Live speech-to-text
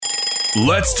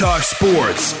Let's talk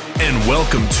sports, and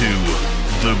welcome to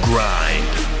The Grind.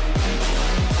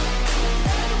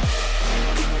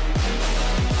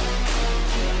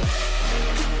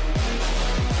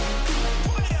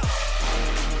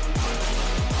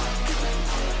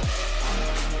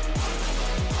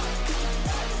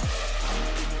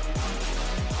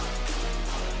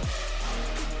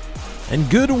 And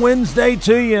good Wednesday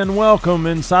to you, and welcome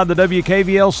inside the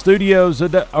WKVL studios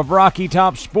of Rocky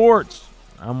Top Sports.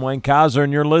 I'm Wayne Kaiser,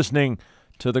 and you're listening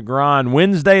to The Grind,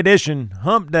 Wednesday edition,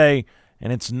 hump day,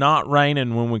 and it's not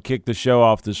raining when we kick the show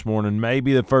off this morning.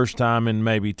 Maybe the first time in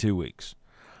maybe 2 weeks.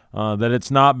 That it's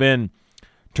not been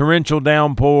torrential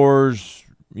downpours,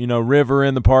 river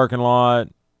in the parking lot,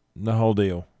 the whole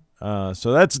deal.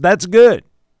 So that's good.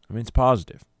 I mean, it's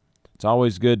positive. It's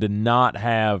always good to not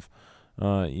have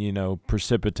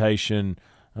precipitation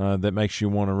that makes you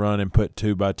want to run and put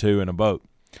 2x2 in a boat.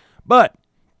 But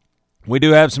we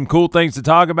do have some cool things to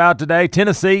talk about today.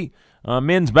 Tennessee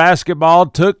men's basketball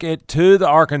took it to the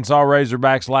Arkansas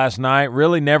Razorbacks last night,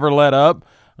 really never let up,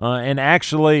 and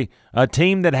actually a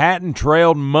team that hadn't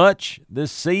trailed much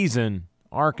this season,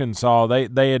 Arkansas,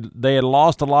 they had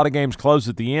lost a lot of games close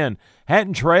at the end,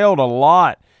 hadn't trailed a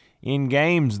lot in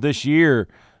games this year,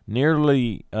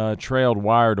 nearly trailed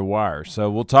wire to wire. So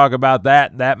we'll talk about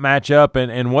that matchup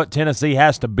and what Tennessee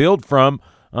has to build from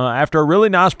after a really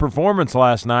nice performance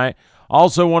last night.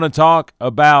 Also want to talk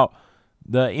about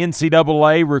the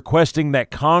NCAA requesting that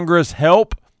Congress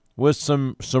help with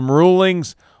some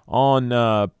rulings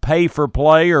on pay for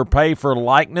play or pay for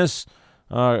likeness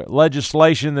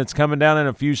legislation that's coming down in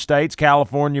a few states,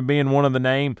 California being one of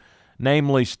the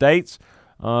namely states.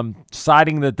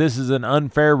 Citing that this is an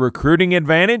unfair recruiting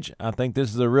advantage. I think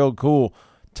this is a real cool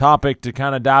topic to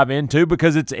kind of dive into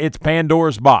because it's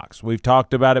Pandora's box. We've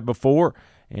talked about it before,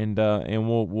 and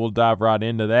we'll dive right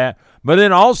into that. But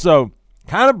then also,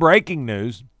 kind of breaking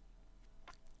news,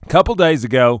 a couple days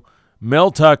ago, Mel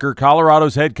Tucker,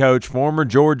 Colorado's head coach, former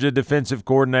Georgia defensive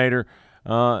coordinator,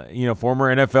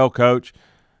 former NFL coach,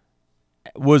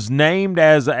 was named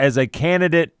as a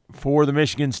candidate for the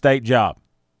Michigan State job.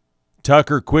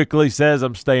 Tucker quickly says,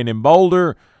 I'm staying in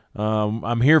Boulder.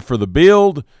 I'm here for the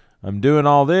build. I'm doing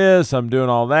all this. I'm doing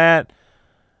all that.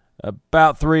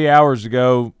 About 3 hours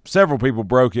ago, several people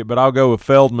broke it, but I'll go with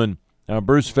Feldman.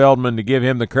 Bruce Feldman, to give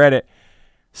him the credit,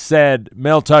 said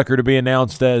Mel Tucker to be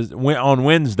announced on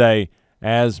Wednesday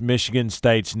as Michigan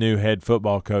State's new head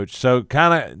football coach. So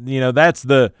kind of, that's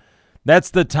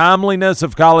the timeliness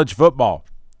of college football.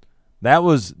 That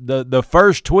was the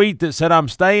first tweet that said I'm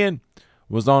staying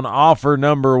was on offer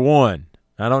number 1.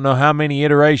 I don't know how many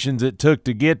iterations it took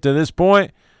to get to this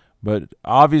point, but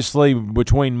obviously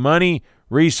between money,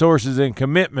 resources, and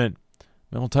commitment,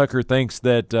 Mel Tucker thinks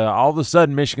that all of a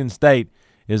sudden Michigan State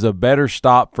is a better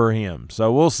stop for him.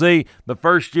 So we'll see. The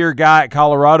first-year guy at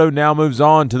Colorado now moves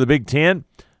on to the Big Ten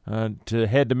to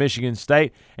head to Michigan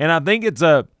State. And I think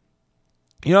I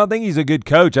think he's a good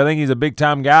coach. I think he's a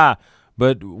big-time guy.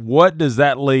 But what does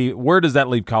that leave? Where does that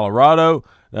leave Colorado?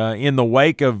 In the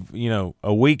wake of,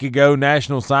 a week ago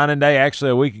National Signing Day,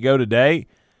 actually a week ago today,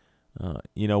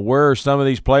 where are some of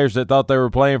these players that thought they were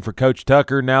playing for Coach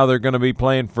Tucker? Now they're going to be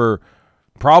playing for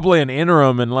probably an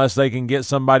interim unless they can get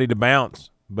somebody to bounce.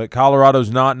 But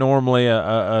Colorado's not normally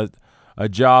a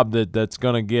job that's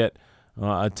going to get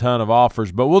a ton of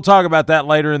offers. But we'll talk about that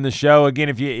later in the show. Again,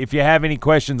 if you have any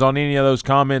questions on any of those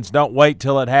comments, don't wait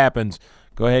till it happens.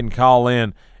 Go ahead and call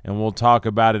in, and we'll talk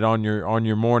about it on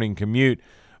your morning commute.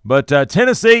 But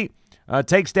Tennessee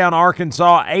takes down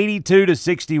Arkansas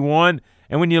 82-61.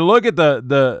 And when you look at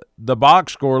the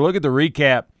box score, look at the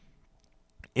recap,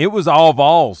 it was all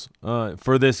Vols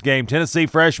for this game. Tennessee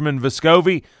freshman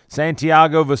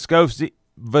Santiago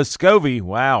Vescovi,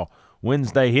 wow,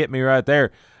 Wednesday hit me right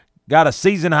there, got a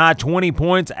season-high 20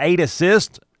 points, 8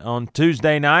 assists on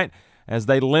Tuesday night as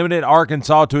they limited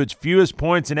Arkansas to its fewest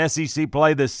points in SEC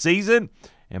play this season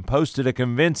and posted a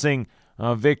convincing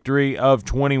victory of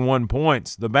 21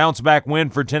 points. The bounce-back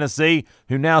win for Tennessee,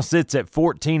 who now sits at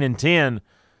 14-10,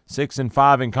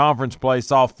 6-5 in conference play,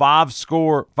 saw five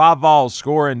Vols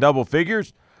score in double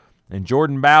figures, and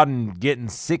Jordan Bowden getting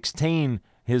 16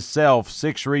 himself,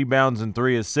 6 rebounds and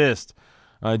 3 assists.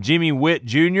 Jimmy Witt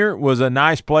Jr. was a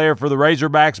nice player for the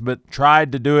Razorbacks, but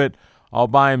tried to do it all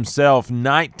by himself.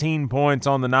 19 points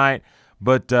on the night,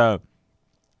 but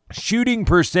shooting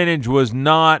percentage was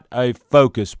not a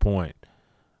focus point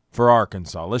for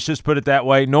Arkansas. Let's just put it that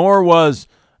way. Nor was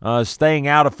staying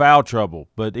out of foul trouble.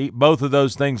 But both of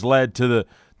those things led to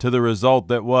the result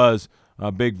that was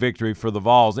a big victory for the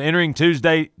Vols. Entering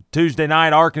Tuesday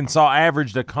night, Arkansas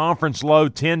averaged a conference low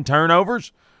 10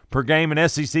 turnovers per game in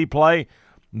SEC play.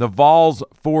 The Vols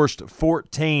forced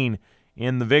 14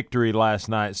 in the victory last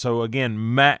night. So,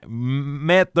 again,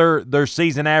 met their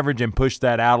season average and pushed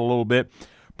that out a little bit.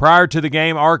 Prior to the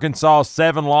game, Arkansas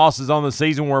 7 losses on the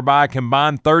season were by a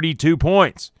combined 32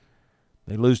 points.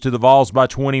 They lose to the Vols by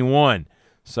 21.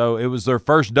 So it was their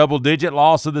first double-digit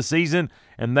loss of the season,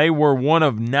 and they were one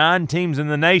of 9 teams in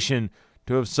the nation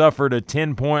to have suffered a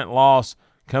 10-point loss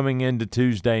coming into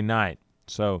Tuesday night.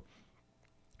 So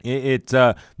they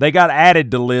got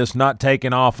added to list, not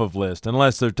taken off of list.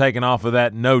 Unless they're taken off of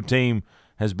that no team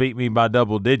has beat me by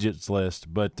double digits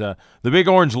list. But the Big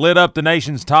Orange lit up the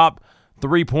nation's top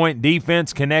three-point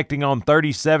defense, connecting on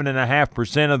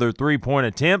 37.5% of their three-point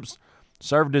attempts.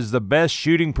 Served as the best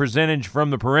shooting percentage from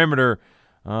the perimeter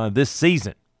this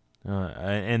season,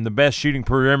 and the best shooting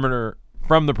perimeter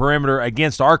from the perimeter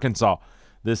against Arkansas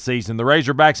this season. The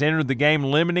Razorbacks entered the game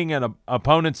limiting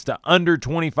opponents to under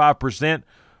 25%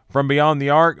 from beyond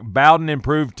the arc. Bowden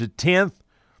improved to 10th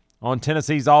on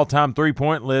Tennessee's all-time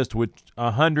three-point list with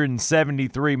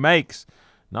 173 makes,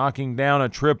 knocking down a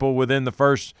triple within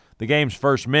the game's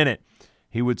first minute.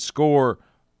 He would score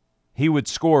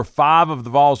 5 of the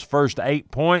Vols' first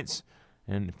 8 points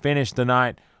and finish the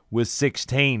night with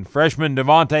 16. Freshman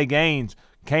Devontae Gaines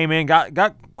came in,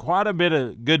 got quite a bit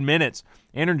of good minutes,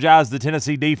 energized the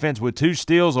Tennessee defense with 2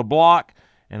 steals, a block,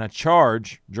 and a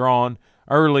charge drawn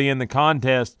early in the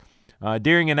contest.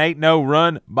 During an 8-0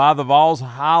 run by the Vols,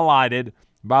 highlighted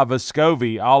by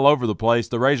Vescovi all over the place,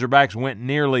 the Razorbacks went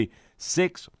nearly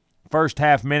 6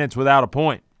 first-half minutes without a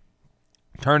point,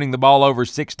 turning the ball over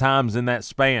 6 times in that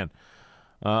span.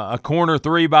 A corner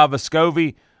 3 by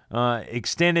Vescovi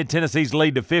extended Tennessee's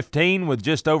lead to 15 with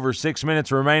just over 6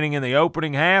 minutes remaining in the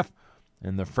opening half,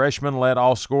 and the freshman led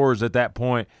all scorers at that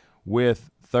point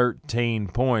with 13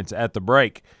 points at the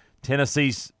break.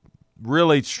 Tennessee's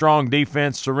really strong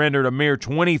defense surrendered a mere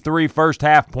 23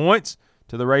 first-half points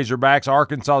to the Razorbacks,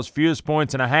 Arkansas's fewest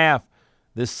points in a half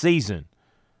this season.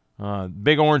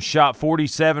 Big Orange shot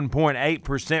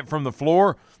 47.8% from the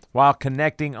floor while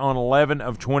connecting on 11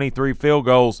 of 23 field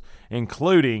goals,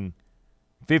 including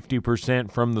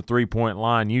 50% from the three-point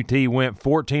line. UT went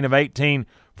 14 of 18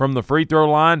 from the free throw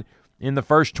line in the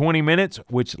first 20 minutes,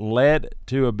 which led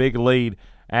to a big lead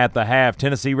at the half.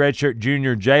 Tennessee redshirt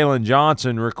junior Jalen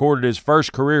Johnson recorded his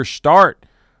first career start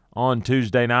on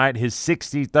Tuesday night, his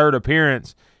 63rd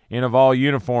appearance in a Vol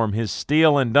uniform. His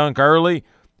steal and dunk early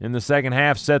in the second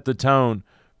half set the tone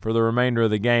for the remainder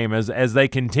of the game as they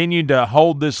continued to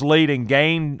hold this lead and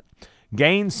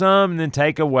gain some and then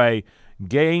take away,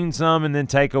 gain some and then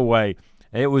take away.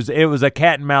 It was a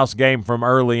cat and mouse game from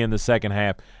early in the second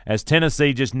half as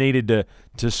Tennessee just needed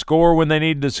to score when they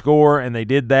needed to score, and they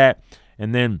did that.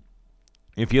 And then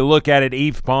if you look at it,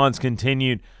 Yves Pons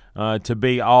continued to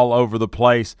be all over the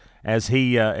place as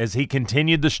he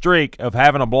continued the streak of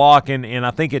having a block in I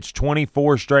think it's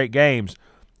 24 straight games.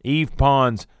 Yves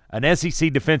Pons, an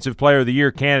SEC Defensive Player of the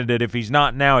Year candidate, if he's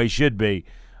not now, he should be,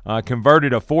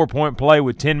 converted a 4-point play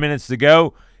with 10 minutes to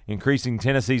go, increasing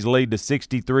Tennessee's lead to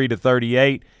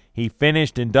 63-38. He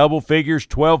finished in double figures,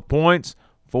 12 points,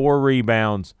 4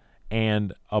 rebounds,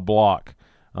 and a block.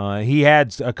 He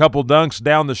had a couple dunks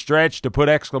down the stretch to put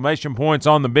exclamation points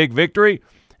on the big victory,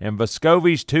 and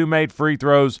Vescovi's 2 made free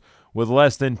throws with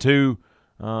less than 2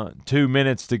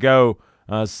 minutes to go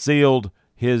sealed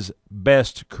his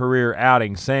best career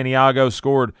outing. Santiago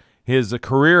scored his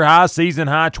career-high,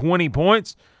 season-high 20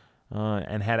 points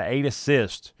and had 8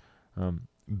 assists.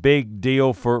 Big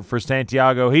deal for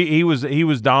Santiago. He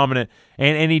was dominant,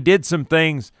 and he did some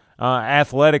things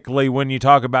athletically when you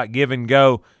talk about give and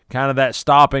go, kind of that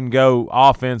stop-and-go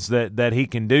offense that he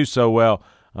can do so well.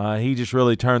 He just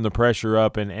really turned the pressure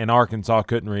up, and Arkansas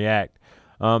couldn't react.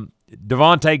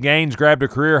 Devontae Gaines grabbed a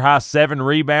career-high 7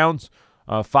 rebounds,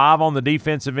 5 on the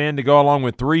defensive end to go along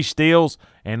with 3 steals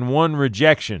and 1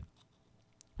 rejection.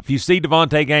 If you see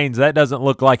Devontae Gaines, that doesn't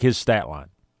look like his stat line.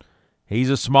 He's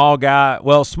a small guy.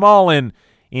 Well, small in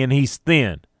he's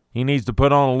thin. He needs to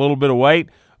put on a little bit of weight,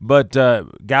 but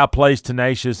guy plays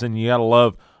tenacious, and you got to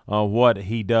love what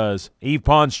he does. Yves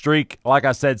Pons' streak, like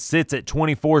I said, sits at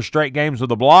 24 straight games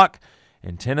with a block,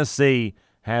 and Tennessee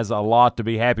has a lot to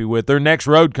be happy with. Their next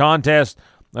road contest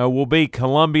will be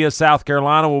Columbia, South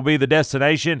Carolina will be the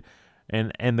destination,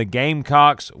 and the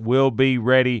Gamecocks will be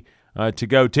ready to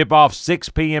go. Tip-off 6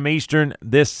 p.m. Eastern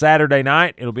this Saturday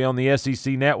night. It'll be on the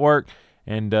SEC Network,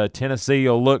 and Tennessee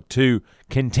will look to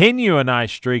continue a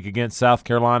nice streak against South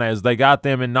Carolina as they got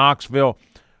them in Knoxville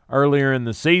earlier in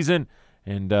the season,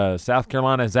 and South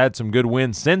Carolina has had some good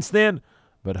wins since then,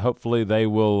 but hopefully they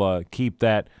will keep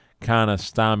that kind of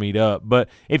stymied up. But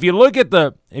if you look at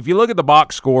the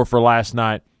box score for last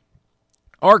night,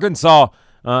 Arkansas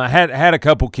had a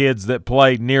couple kids that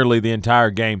played nearly the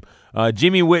entire game.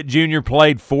 Jimmy Witt Jr.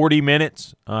 played 40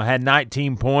 minutes, had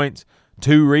 19 points,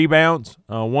 2 rebounds,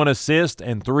 1 assist,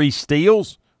 and 3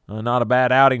 steals. Not a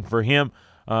bad outing for him.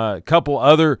 A couple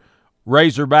other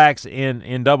Razorbacks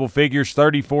in double figures,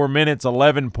 34 minutes,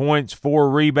 11 points, 4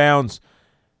 rebounds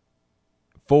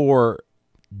for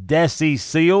Desi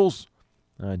Seals.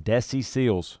 Desi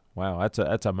Seals. Wow,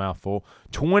 that's a mouthful.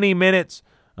 20 minutes,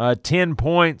 10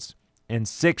 points, and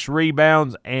 6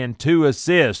 rebounds and 2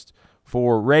 assists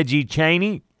for Reggie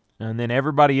Chaney. And then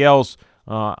everybody else,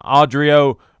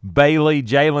 Audrio Bailey,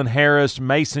 Jalen Harris,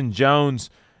 Mason Jones,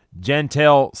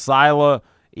 Gentel Sila,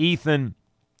 Ethan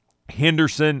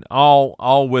Henderson,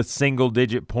 all with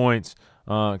single-digit points,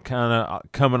 kind of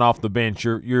coming off the bench.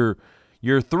 Your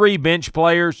 3 bench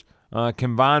players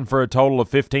combined for a total of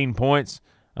 15 points.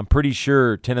 I'm pretty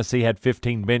sure Tennessee had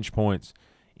 15 bench points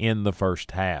in the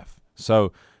first half.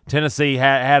 So Tennessee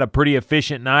had a pretty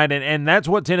efficient night, and that's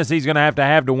what Tennessee's going to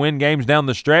have to win games down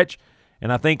the stretch.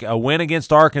 And I think a win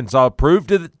against Arkansas proved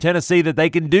to Tennessee that they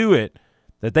can do it,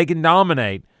 that they can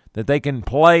dominate, that they can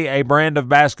play a brand of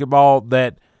basketball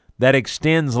that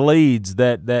extends leads,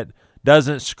 that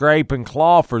doesn't scrape and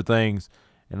claw for things.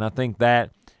 And I think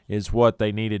that is what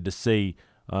they needed to see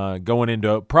going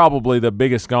into probably the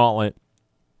biggest gauntlet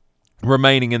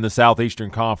remaining in the Southeastern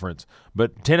Conference.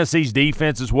 But Tennessee's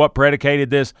defense is what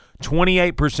predicated this.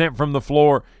 28% from the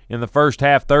floor in the first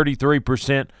half,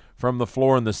 33% from the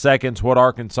floor in the second is what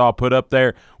Arkansas put up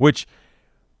there, which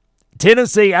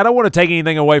Tennessee, I don't want to take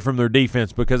anything away from their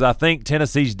defense because I think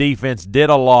Tennessee's defense did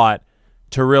a lot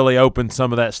to really open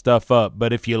some of that stuff up.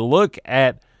 But if you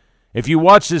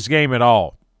watch this game at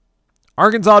all,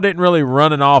 Arkansas didn't really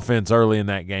run an offense early in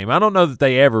that game. I don't know that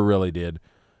they ever really did.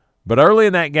 But early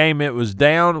in that game, it was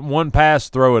down, 1 pass,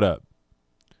 throw it up.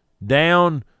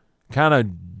 Down, kind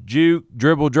of juke,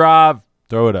 dribble, drive,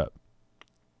 throw it up.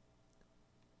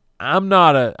 I'm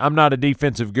not a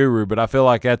defensive guru, but I feel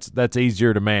like that's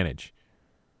easier to manage.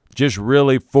 Just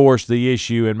really force the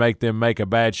issue and make them make a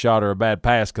bad shot or a bad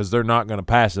pass because they're not going to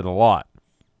pass it a lot.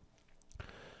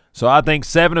 So I think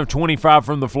 7 of 25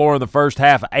 from the floor in the first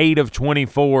half, 8 of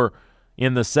 24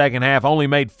 in the second half. Only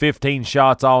made 15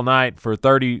 shots all night for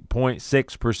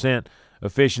 30.6%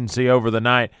 efficiency over the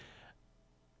night.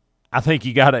 I think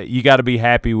you gotta be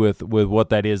happy with what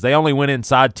that is. They only went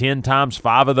inside 10 times.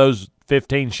 5 of those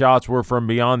 15 shots were from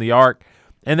beyond the arc,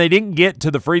 and they didn't get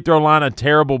to the free throw line a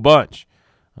terrible bunch.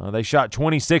 They shot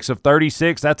 26 of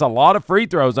 36. That's a lot of free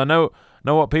throws. I know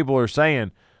what people are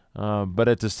saying, but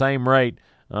at the same rate,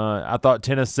 I thought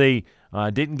Tennessee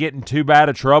didn't get in too bad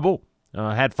of trouble.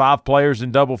 Had 5 players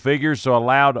in double figures, so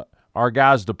allowed our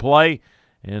guys to play,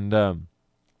 and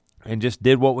just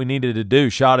did what we needed to do.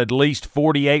 Shot at least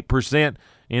 48%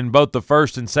 in both the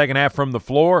first and second half from the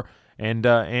floor, and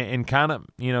kind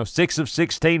of 6 of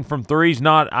 16 from threes.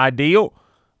 Not ideal,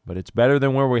 but it's better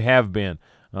than where we have been.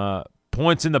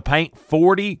 Points in the paint,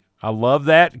 40. I love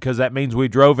that because that means we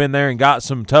drove in there and got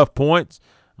some tough points.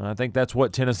 I think that's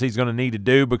what Tennessee's going to need to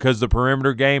do because the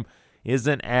perimeter game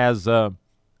isn't as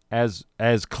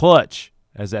clutch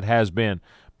as it has been.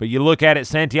 But you look at it,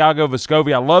 Santiago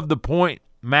Vescovi, I love the point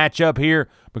matchup here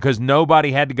because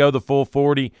nobody had to go the full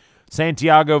 40.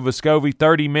 Santiago Vescovi,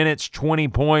 30 minutes, 20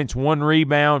 points, 1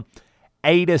 rebound,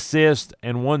 8 assists,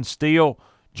 and 1 steal.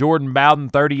 Jordan Bowden,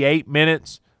 38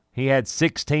 minutes. He had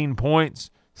 16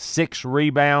 points, 6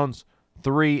 rebounds,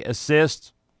 3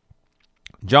 assists.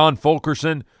 John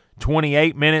Fulkerson,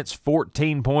 28 minutes,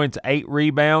 14 points, 8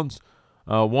 rebounds,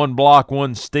 1 block,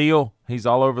 1 steal. He's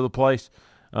all over the place.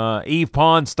 Eve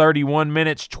Pons, 31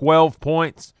 minutes, 12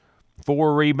 points,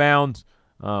 4 rebounds,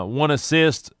 1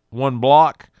 assist, 1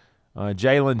 block.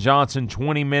 Jalen Johnson,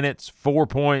 20 minutes, 4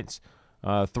 points,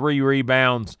 3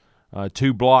 rebounds,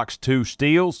 2 blocks, 2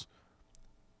 steals,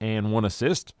 and 1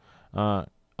 assist.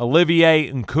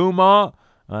 Olivier Nkuma,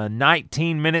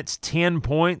 19 minutes, 10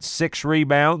 points, 6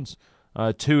 rebounds,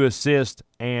 2 assists,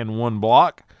 and 1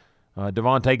 block.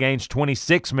 Devontae Gaines,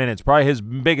 26 minutes, probably his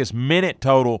biggest minute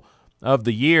total of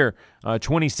the year.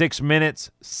 26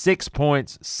 minutes, 6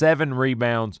 points, 7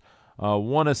 rebounds,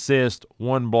 1 assist,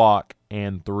 1 block,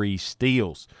 and 3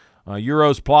 steals.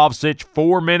 Euros Plavsic,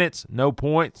 4 minutes, no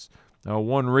points,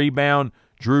 1 rebound.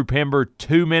 Drew Pember,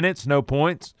 2 minutes, no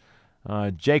points.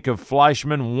 Jacob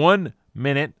Fleischman, 1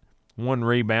 minute, 1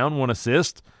 rebound, 1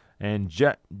 assist. And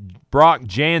Brock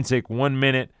Jancic, 1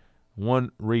 minute,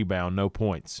 1 rebound, no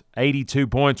points. 82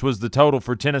 points was the total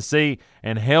for Tennessee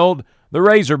and held the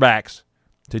Razorbacks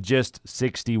to just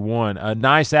 61. A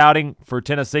nice outing for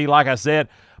Tennessee, like I said.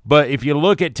 But if you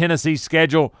look at Tennessee's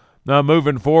schedule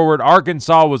moving forward,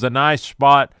 Arkansas was a nice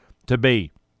spot to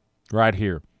be right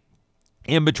here.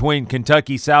 In between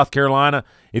Kentucky, South Carolina.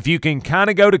 If you can kind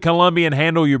of go to Columbia and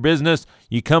handle your business,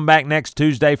 you come back next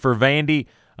Tuesday for Vandy.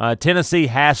 Tennessee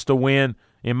has to win,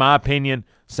 in my opinion,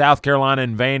 South Carolina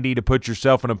and Vandy to put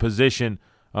yourself in a position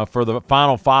for the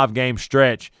final 5-game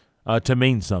stretch to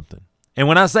mean something. And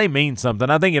when I say mean something,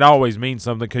 I think it always means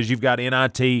something because you've got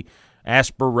NIT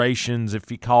aspirations, if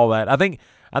you call that. I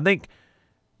think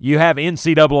you have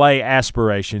NCAA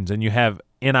aspirations and you have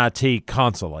NIT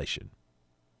consolation.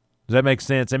 Does that make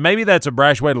sense? And maybe that's a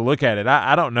brash way to look at it.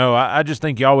 I don't know. I just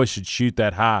think you always should shoot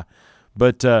that high.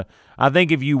 But I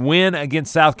think if you win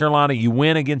against South Carolina, you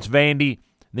win against Vandy,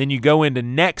 then you go into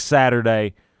next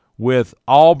Saturday with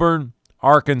Auburn,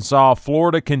 Arkansas,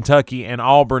 Florida, Kentucky, and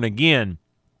Auburn again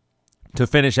to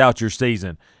finish out your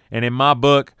season. And in my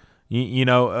book,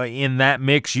 in that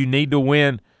mix, you need to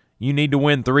win. You need to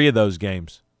win 3 of those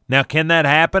games. Now, can that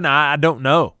happen? I don't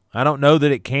know. I don't know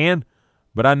that it can.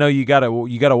 But I know you gotta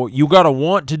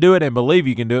want to do it and believe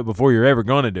you can do it before you're ever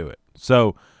going to do it.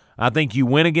 So I think you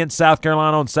win against South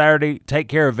Carolina on Saturday, take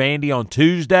care of Vandy on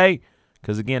Tuesday,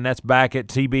 because again that's back at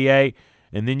TBA,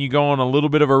 and then you go on a little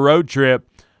bit of a road trip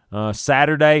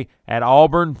Saturday at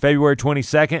Auburn, February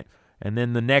 22nd, and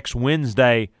then the next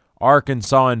Wednesday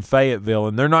Arkansas and Fayetteville,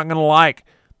 and they're not going to like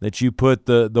that you put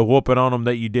the whooping on them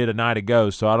that you did a night ago.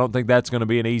 So I don't think that's going to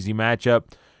be an easy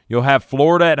matchup. You'll have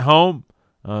Florida at home.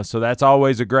 So that's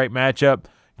always a great matchup.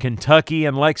 Kentucky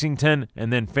and Lexington,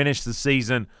 and then finish the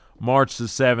season March the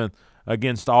 7th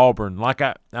against Auburn. Like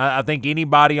I think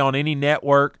anybody on any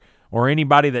network or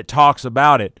anybody that talks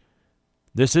about it,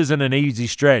 this isn't an easy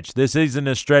stretch. This isn't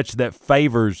a stretch that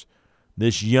favors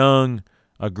this young,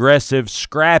 aggressive,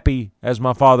 scrappy, as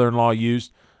my father-in-law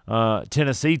used,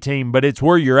 Tennessee team, but it's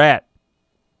where you're at.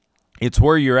 It's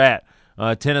where you're at.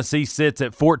 Tennessee sits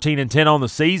at 14-10 on the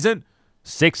season.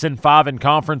 6-5 in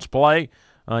conference play,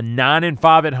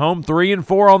 9-5 at home,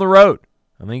 3-4 on the road.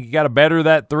 I think you got to better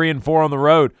that 3-4 on the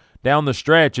road down the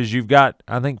stretch, as you've got,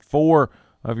 I think, four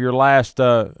of your last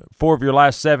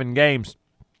 7 games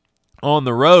on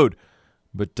the road.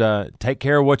 But take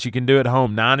care of what you can do at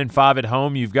home. 9-5 at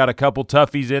home. You've got a couple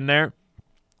toughies in there.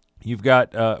 You've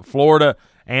got Florida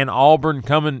and Auburn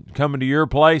coming to your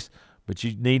place, but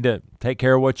you need to take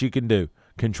care of what you can do.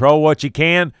 Control what you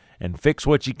can and fix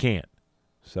what you can't.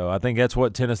 So I think that's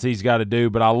what Tennessee's got to do.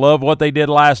 But I love what they did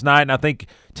last night, and I think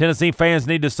Tennessee fans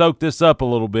need to soak this up a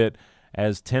little bit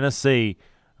as Tennessee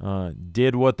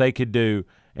did what they could do.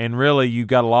 And really, you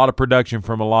got a lot of production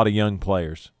from a lot of young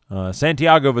players.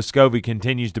 Santiago Vescovi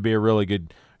continues to be a really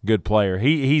good player.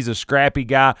 He's a scrappy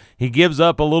guy. He gives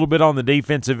up a little bit on the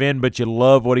defensive end, but you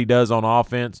love what he does on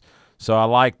offense. So I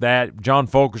like that. John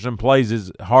Fulkerson plays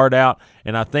his heart out,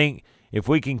 and I think if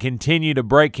we can continue to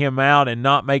break him out and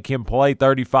not make him play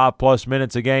 35-plus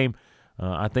minutes a game,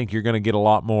 I think you're going to get a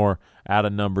lot more out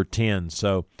of number 10.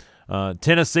 So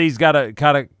Tennessee's got to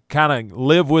kind of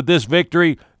live with this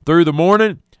victory through the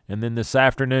morning, and then this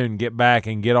afternoon get back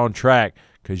and get on track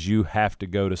because you have to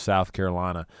go to South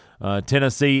Carolina.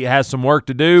 Tennessee has some work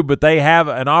to do, but they have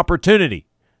an opportunity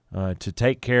to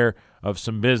take care of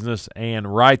some business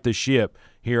and right the ship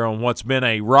here on what's been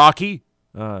a rocky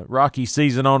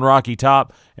season on Rocky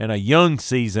Top and a young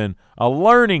season, a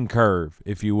learning curve,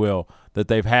 if you will, that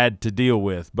they've had to deal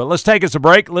with. But let's take us a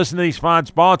break, listen to these fine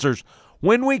sponsors.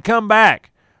 When we come back,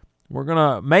 we're going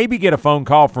to maybe get a phone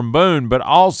call from Boone, but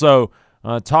also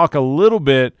talk a little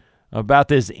bit about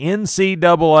this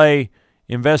NCAA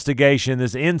investigation,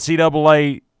 this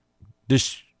NCAA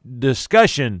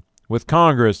discussion with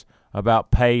Congress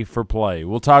about pay for play.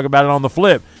 We'll talk about it on the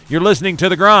flip. You're listening to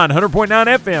The Grind, 100.9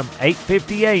 FM,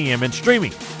 850 AM, and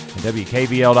streaming at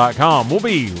WKVL.com. We'll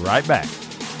be right back.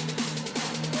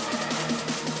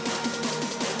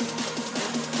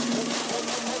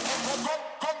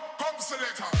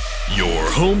 Your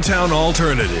hometown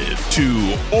alternative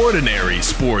to ordinary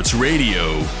sports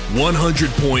radio,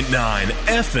 100.9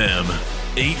 FM,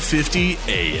 850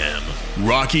 AM.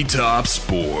 Rocky Top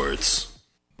Sports.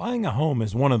 Buying a home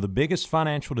is one of the biggest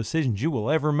financial decisions you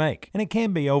will ever make, and it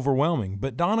can be overwhelming,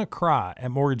 but Donna Cry at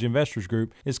Mortgage Investors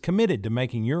Group is committed to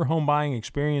making your home buying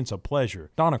experience a pleasure.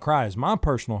 Donna Cry is my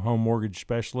personal home mortgage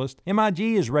specialist. MIG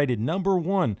is rated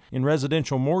 #1 in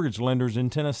residential mortgage lenders in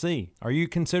Tennessee. Are you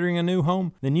considering a new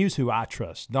home? Then use who I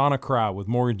trust, Donna Cry with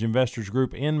Mortgage Investors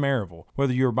Group in Maryville.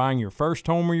 Whether you're buying your first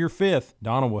home or your fifth,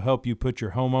 Donna will help you put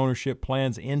your home ownership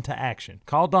plans into action.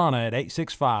 Call Donna at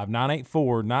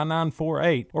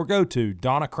 865-984-9948 or go to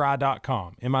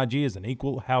donnacry.com. MIG is an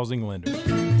equal housing lender.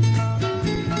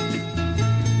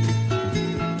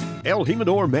 El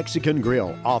Jimador Mexican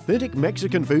Grill, authentic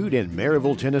Mexican food in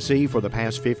Maryville, Tennessee for the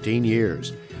past 15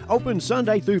 years. Open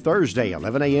Sunday through Thursday,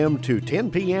 11 a.m. to 10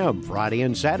 p.m., Friday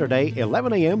and Saturday,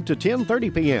 11 a.m. to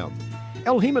 10:30 p.m.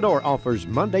 El Jimador offers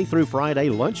Monday through Friday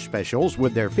lunch specials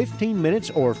with their 15 minutes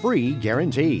or free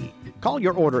guarantee. Call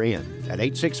your order in at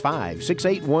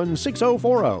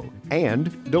 865-681-6040,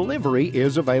 and delivery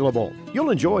is available.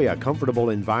 You'll enjoy a comfortable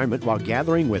environment while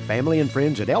gathering with family and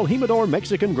friends at El Jimador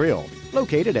Mexican Grill,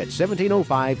 located at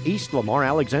 1705 East Lamar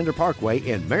Alexander Parkway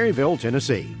in Maryville,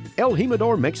 Tennessee. El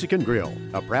Jimador Mexican Grill,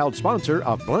 a proud sponsor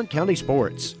of Blount County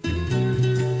Sports.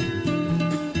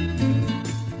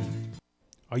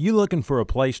 Are you looking for a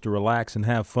place to relax and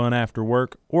have fun after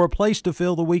work, or a place to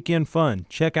fill the weekend fun?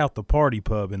 Check out the Party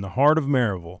Pub in the heart of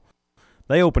Maryville.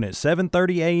 They open at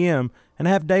 7:30 a.m. and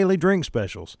have daily drink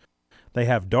specials. They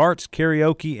have darts,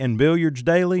 karaoke, and billiards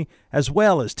daily, as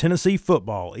well as Tennessee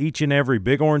football each and every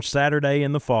Big Orange Saturday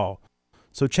in the fall.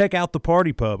 So check out the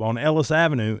Party Pub on Ellis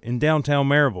Avenue in downtown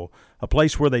Maryville, a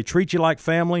place where they treat you like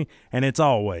family, and it's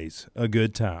always a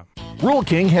good time. Rural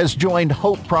King has joined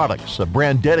Hope Products, a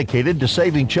brand dedicated to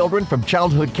saving children from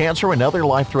childhood cancer and other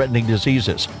life-threatening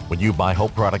diseases. When you buy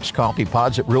Hope Products coffee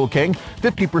pods at Rural King,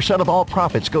 50% of all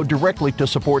profits go directly to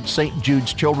support St.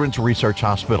 Jude's Children's Research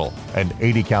Hospital. An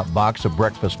 80-count box of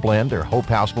Breakfast Blend or Hope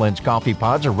House Blends coffee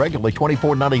pods are regularly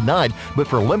 $24.99, but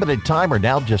for a limited time are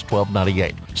now just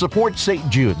 $12.98. Support St.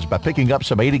 Jude's by picking up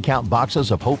some 80-count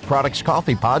boxes of Hope Products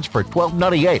coffee pods for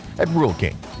 $12.98 at Rural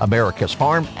King, America's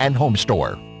farm and home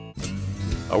store.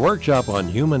 A workshop on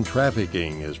human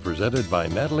trafficking is presented by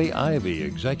Natalie Ivey,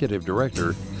 Executive Director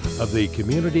of the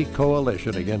Community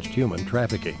Coalition Against Human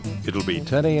Trafficking. It'll be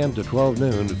 10 a.m. to 12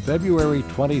 noon, February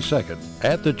 22nd,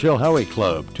 at the Chilhowie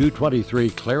Club, 223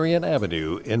 Clarion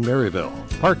Avenue in Maryville.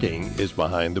 Parking is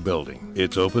behind the building.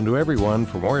 It's open to everyone.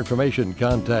 For more information,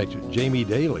 contact Jamie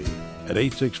Daly at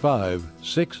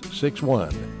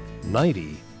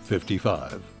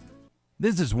 865-661-9055.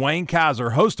 This is Wayne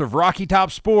Kaiser, host of Rocky Top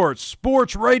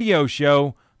Sports radio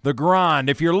show, The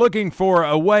Grind. If you're looking for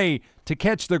a way to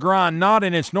catch The Grind not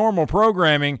in its normal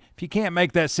programming, if you can't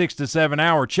make that 6 to 7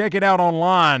 hour, check it out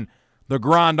online,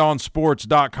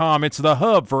 thegrindonsports.com. It's the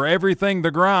hub for everything The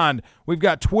Grind. We've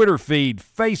got Twitter feed,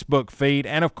 Facebook feed,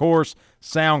 and, of course,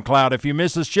 SoundCloud. If you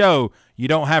miss a show, you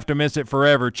don't have to miss it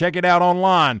forever. Check it out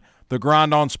online,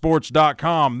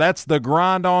 thegrindonsports.com. That's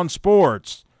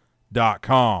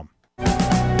thegrindonsports.com.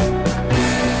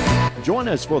 Join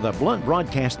us for the Blount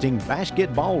Broadcasting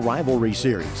Basketball Rivalry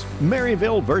Series,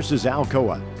 Maryville versus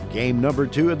Alcoa. Game number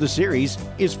 2 of the series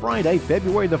is Friday,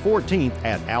 February the 14th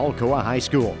at Alcoa High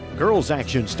School. Girls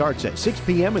action starts at 6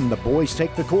 p.m. and the boys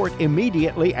take the court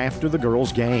immediately after the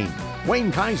girls' game.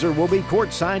 Wayne Kaiser will be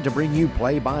courtside to bring you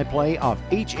play-by-play of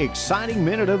each exciting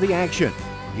minute of the action.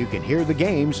 You can hear the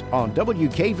games on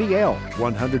WKVL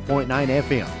 100.9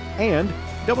 FM and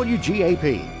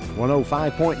WGAP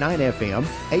 105.9 FM,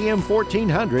 AM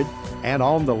 1400, and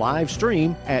on the live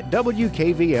stream at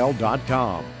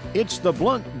WKVL.com. It's the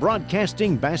Blount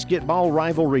Broadcasting Basketball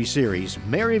Rivalry Series,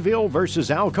 Maryville versus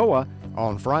Alcoa,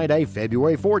 on Friday,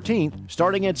 February 14th,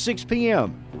 starting at 6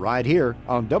 p.m., right here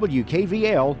on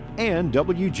WKVL and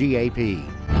WGAP.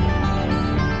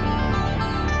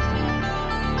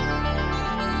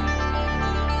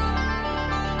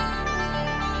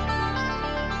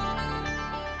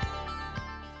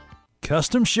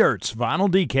 Custom shirts, vinyl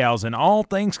decals, and all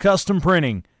things custom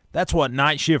printing. That's what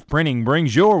Night Shift Printing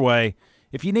brings your way.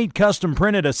 If you need custom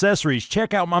printed accessories,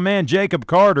 check out my man Jacob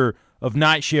Carter of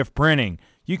Night Shift Printing.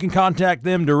 You can contact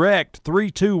them direct,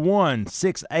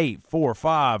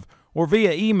 321-6845, or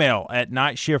via email at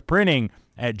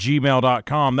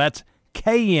nightshiftprinting@gmail.com. That's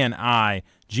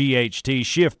KNIGHT,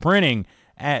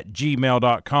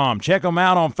 shiftprinting@gmail.com. Check them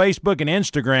out on Facebook and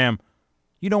Instagram.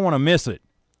 You don't want to miss it.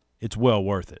 It's well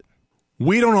worth it.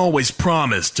 We don't always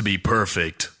promise to be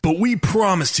perfect, but we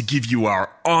promise to give you our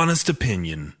honest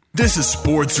opinion. This is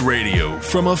sports radio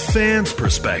from a fan's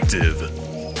perspective.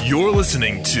 You're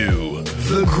listening to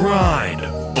The Grind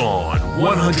on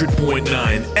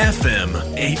 100.9 FM,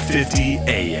 850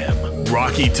 AM,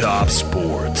 Rocky Top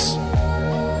Sports.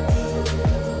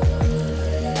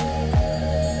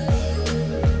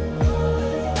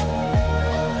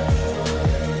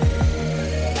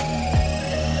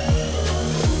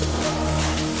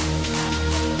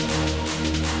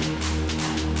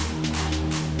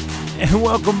 And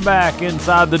welcome back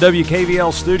inside the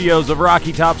WKVL studios of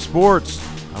Rocky Top Sports.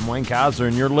 I'm Wayne Kaiser,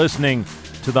 and you're listening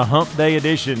to the Hump Day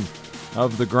edition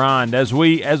of The Grind. As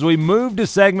we move to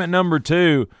segment number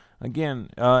 2, again,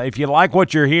 if you like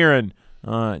what you're hearing,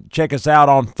 check us out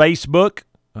on Facebook.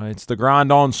 It's The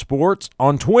Grind on Sports.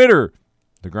 On Twitter,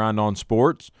 The Grind on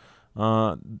Sports,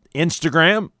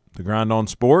 Instagram, The Grind on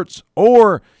Sports,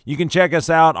 or you can check us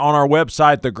out on our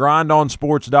website,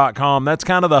 thegrindonsports.com. That's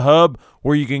kind of the hub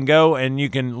where you can go and you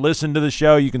can listen to the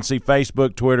show. You can see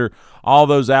Facebook, Twitter, all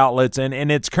those outlets,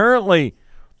 and it's currently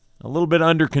a little bit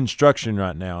under construction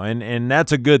right now, and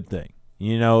that's a good thing.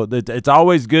 You know, it's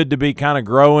always good to be kind of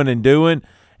growing and doing,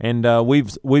 and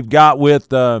we've got with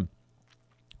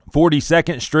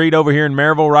 42nd Street over here in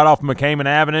Maryville, right off McCaman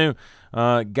Avenue,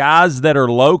 guys that are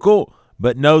local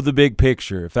but know the big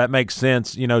picture, if that makes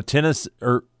sense. You know,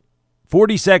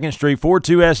 42nd Street,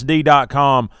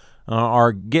 42sd.com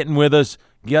are getting with us,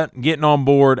 getting on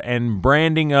board and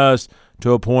branding us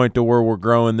to a point to where we're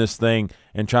growing this thing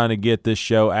and trying to get this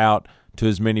show out to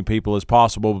as many people as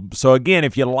possible. So, again,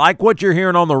 if you like what you're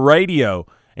hearing on the radio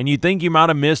and you think you might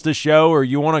have missed a show or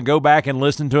you want to go back and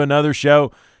listen to another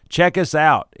show, check us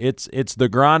out. It's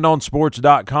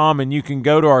thegrindonsports.com, and you can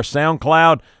go to our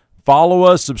SoundCloud, follow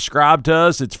us, subscribe to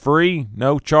us. It's free,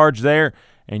 no charge there,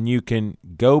 and you can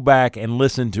go back and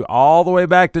listen to all the way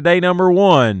back to day number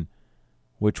 1,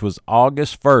 which was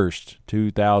August 1st,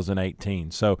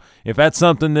 2018. So if that's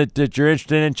something that you're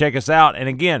interested in, check us out. And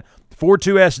again,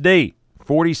 42SD,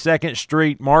 42nd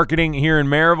Street Marketing here in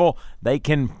Maryville, they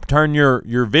can turn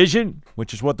your vision,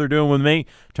 which is what they're doing with me,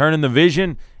 turning the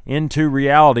vision into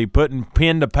reality, putting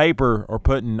pen to paper, or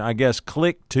putting, I guess,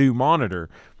 click to monitor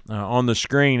on the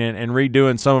screen, and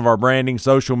redoing some of our branding,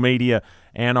 social media,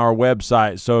 and our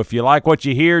website. So if you like what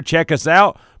you hear, check us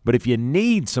out. But if you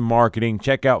need some marketing,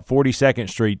 check out 42nd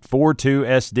Street,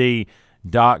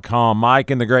 42sd.com. Mike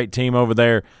and the great team over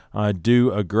there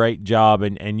do a great job,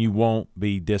 and you won't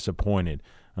be disappointed.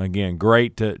 Again,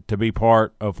 great to be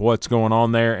part of what's going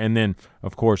on there. And then,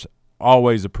 of course,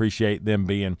 always appreciate them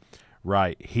being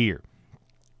right here.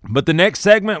 But the next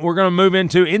segment we're going to move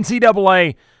into,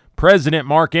 NCAA President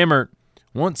Mark Emmert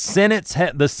wants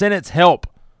the Senate's help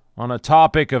on a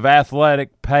topic of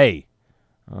athletic pay.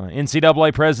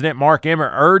 NCAA President Mark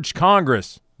Emmert urged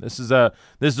Congress, this is a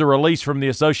release from the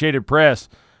Associated Press,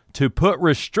 to put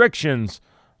restrictions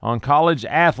on college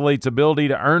athletes' ability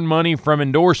to earn money from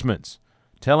endorsements,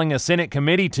 telling a Senate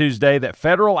committee Tuesday that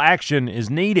federal action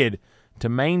is needed to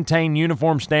maintain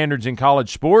uniform standards in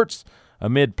college sports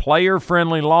amid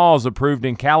player-friendly laws approved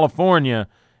in California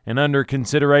and under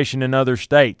consideration in other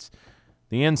states.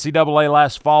 The NCAA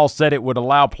last fall said it would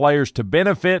allow players to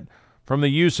benefit from the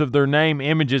use of their name,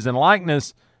 images, and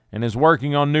likeness, and is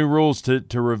working on new rules to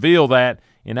reveal that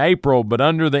in April. But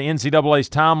under the NCAA's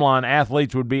timeline,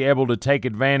 athletes would be able to take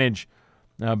advantage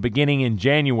beginning in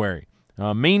January.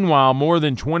 Meanwhile, more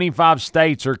than 25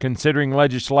 states are considering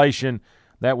legislation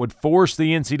that would force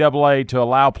the NCAA to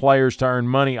allow players to earn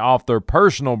money off their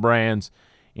personal brands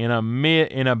in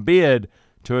a bid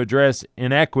to address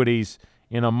inequities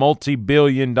in a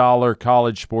multi-billion-dollar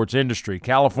college sports industry.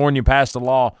 California passed a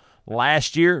law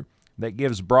last year that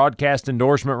gives broadcast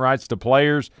endorsement rights to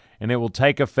players, and it will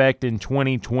take effect in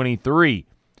 2023.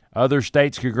 Other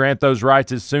states could grant those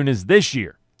rights as soon as this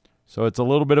year. So it's a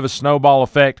little bit of a snowball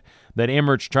effect that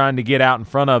Emmert's trying to get out in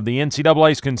front of. The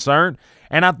NCAA's concern,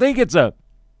 and I think it's a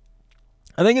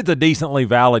decently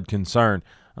valid concern,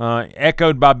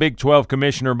 echoed by Big 12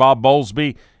 Commissioner Bob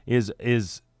Bowlesby,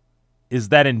 is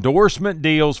that endorsement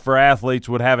deals for athletes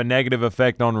would have a negative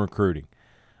effect on recruiting.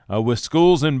 With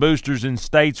schools and boosters in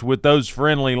states with those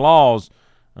friendly laws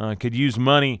could use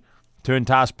money to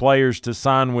entice players to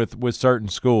sign with certain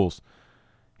schools.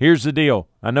 Here's the deal.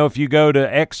 I know if you go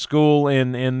to X school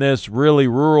in this really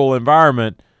rural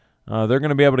environment, they're going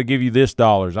to be able to give you this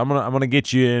dollars. I'm gonna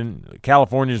get you in.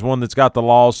 California's one that's got the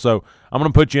laws, so I'm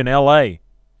going to put you in L.A.,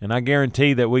 and I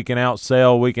guarantee that we can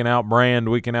outsell, we can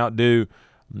outbrand, we can outdo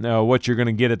what you're going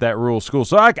to get at that rural school.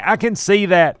 So I can see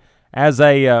that as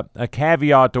a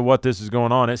caveat to what this is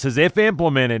going on. It says if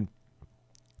implemented,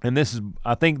 and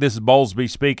I think this is Bowlesby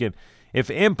speaking,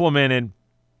 if implemented,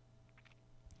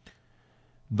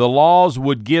 the laws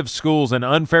would give schools an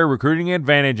unfair recruiting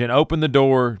advantage and open the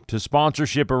door to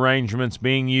sponsorship arrangements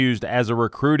being used as a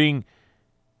recruiting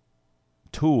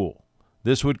tool.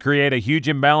 This would create a huge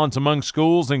imbalance among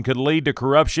schools and could lead to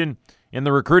corruption in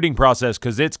the recruiting process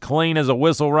because it's clean as a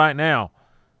whistle right now.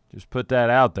 Just put that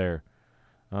out there.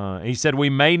 He said we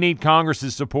may need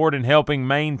Congress's support in helping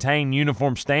maintain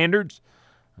uniform standards,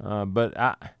 but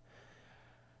I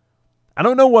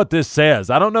don't know what this says.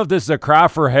 I don't know if this is a cry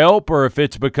for help or if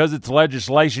it's because it's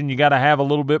legislation you got to have a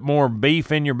little bit more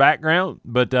beef in your background.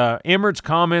 But Emmert's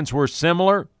comments were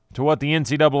similar to what the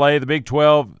NCAA, the Big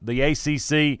 12, the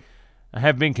ACC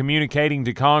have been communicating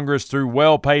to Congress through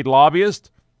well-paid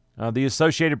lobbyists. The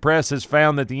Associated Press has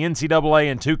found that the NCAA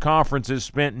and two conferences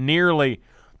spent nearly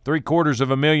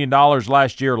 $750,000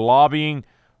 last year lobbying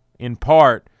in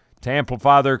part to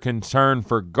amplify their concern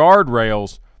for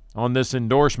guardrails on this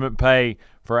endorsement pay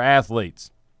for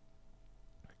athletes.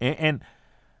 And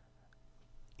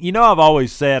you know, I've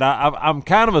always said I'm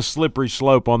kind of a slippery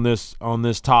slope on this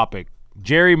topic.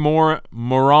 Jerry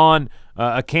Moran,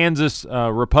 a Kansas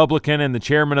Republican and the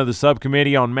chairman of the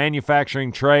subcommittee on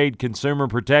manufacturing, trade, consumer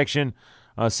protection,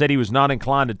 said he was not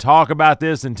inclined to talk about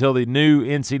this until the new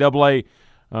NCAA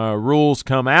rules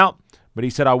come out. But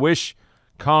he said, I wish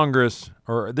Congress,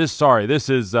 this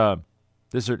is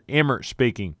Emmert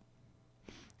speaking.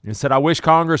 He said, I wish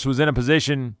Congress was in a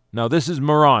position, no, this is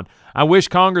Moran. I wish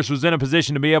Congress was in a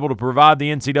position to be able to provide the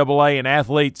NCAA and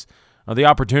athletes the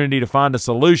opportunity to find a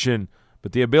solution,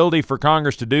 but the ability for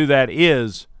Congress to do that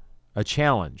is a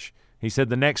challenge. He said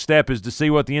the next step is to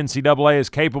see what the NCAA is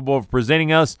capable of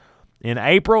presenting us in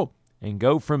April and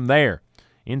go from there.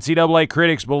 NCAA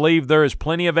critics believe there is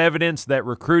plenty of evidence that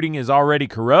recruiting is already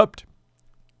corrupt.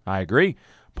 I agree.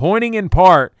 Pointing in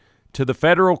part to the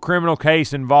federal criminal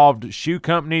case involved shoe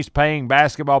companies paying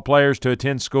basketball players to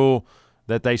attend school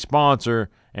that they sponsor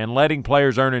and letting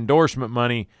players earn endorsement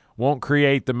money won't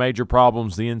create the major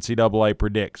problems the NCAA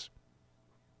predicts.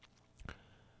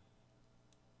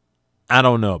 I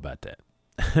don't know about that.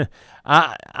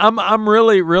 I'm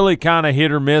really kind of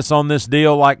hit or miss on this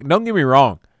deal. Like, don't get me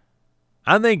wrong.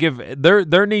 I think if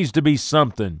there needs to be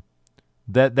something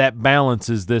that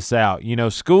balances this out. You know,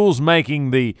 schools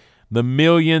making the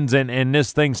millions and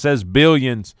this thing says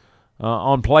billions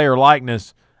on player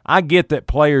likeness. I get that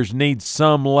players need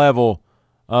some level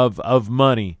of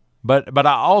money, but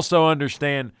I also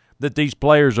understand that these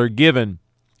players are given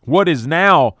what is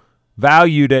now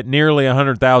valued at nearly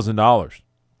 $100,000.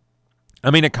 I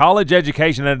mean, a college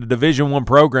education at a Division I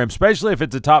program, especially if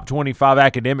it's a top 25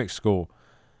 academic school,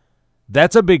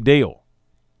 that's a big deal.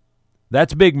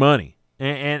 That's big money.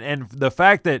 And the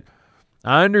fact that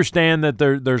I understand that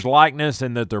there's likeness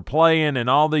and that they're playing and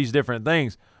all these different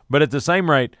things, but at the same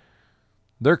rate,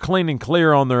 they're clean and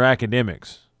clear on their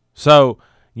academics. So,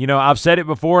 you know, I've said it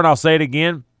before and I'll say it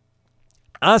again.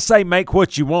 I say make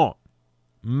what you want.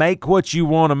 Make what you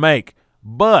want to make.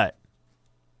 But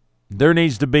there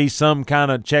needs to be some kind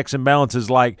of checks and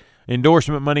balances, like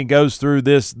endorsement money goes through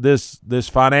this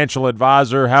financial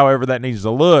advisor, however that needs to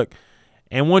look.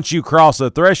 And once you cross a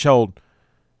threshold,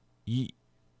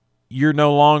 you're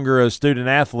no longer a student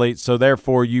athlete, so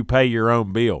therefore you pay your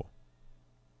own bill.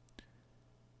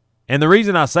 And the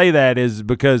reason I say that is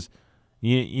because,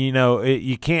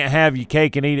 you can't have your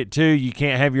cake and eat it too. You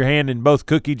can't have your hand in both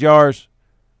cookie jars.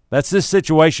 That's this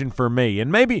situation for me.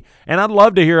 And I'd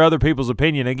love to hear other people's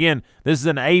opinion. Again, this is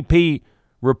an AP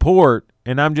report,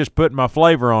 and I'm just putting my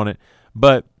flavor on it.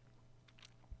 But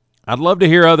I'd love to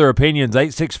hear other opinions.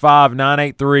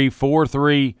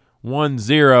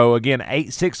 865-983-4310. Again,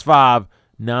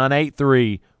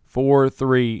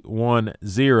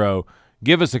 865-983-4310.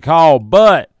 Give us a call.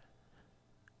 But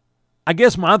I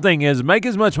guess my thing is make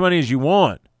as much money as you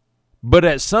want. But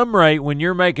at some rate, when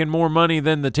you're making more money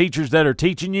than the teachers that are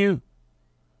teaching you,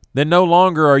 then no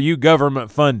longer are you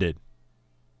government funded.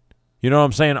 You know what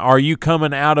I'm saying? Are you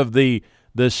coming out of the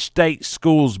state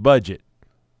school's budget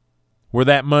where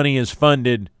that money is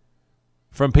funded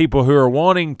from people who are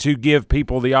wanting to give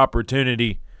people the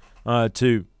opportunity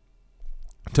to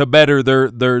better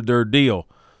their deal?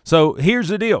 So here's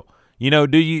the deal. You know,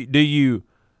 do you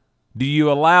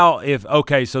allow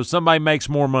so somebody makes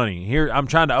more money. Here I'm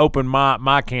trying to open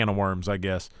my can of worms, I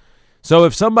guess. So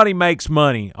if somebody makes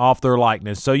money off their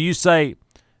likeness, so you say,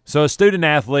 so a student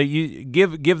athlete, you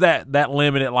give that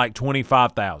limit at like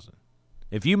 $25,000.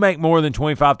 If you make more than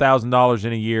 $25,000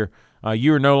 in a year,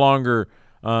 you are no longer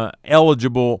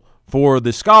eligible for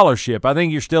the scholarship. I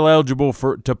think you're still eligible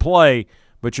to play,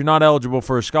 but you're not eligible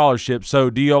for a scholarship. So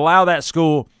do you allow that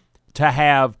school to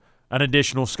have an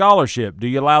additional scholarship? Do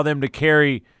you allow them to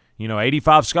carry,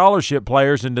 85 scholarship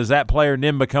players, and does that player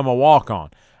then become a walk-on?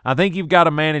 I think you've got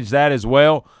to manage that as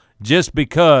well, just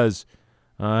because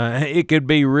it could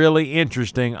be really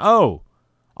interesting. Oh,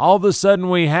 all of a sudden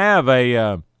we have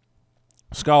a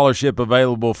scholarship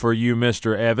available for you,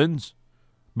 Mr. Evans,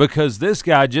 because this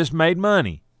guy just made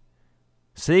money.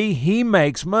 See, he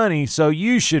makes money, so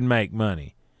you should make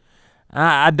money.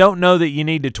 I don't know that you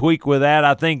need to tweak with that.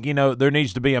 I think, there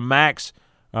needs to be a max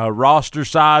roster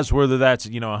size, whether that's,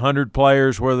 100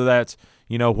 players, whether that's,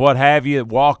 what have you,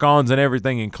 walk-ons and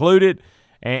everything included,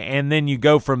 and then you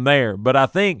go from there. But I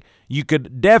think you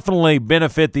could definitely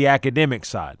benefit the academic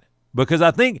side, because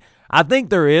I think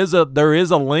there is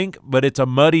a link, but it's a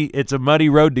muddy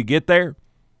road to get there,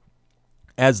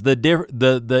 as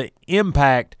the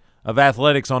impact of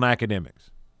athletics on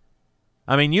academics.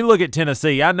 I mean, you look at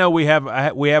Tennessee. I know we have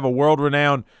a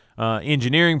world-renowned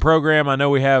engineering program. I know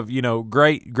we have,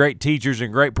 great teachers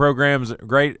and great programs,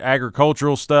 great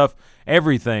agricultural stuff,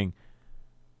 everything.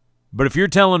 But if you're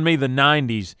telling me the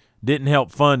 90s didn't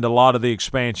help fund a lot of the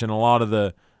expansion, a lot of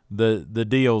the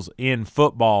deals in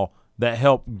football that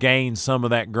helped gain some of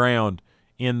that ground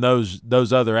in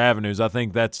those other avenues, I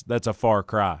think that's a far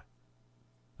cry.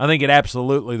 I think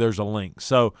absolutely there's a link.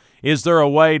 So is there a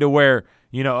way to where,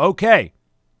 okay,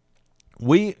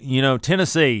 we,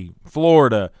 Tennessee,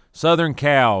 Florida, Southern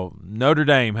Cal, Notre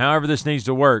Dame, however this needs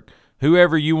to work,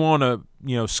 whoever you want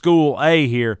to, school A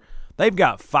here, they've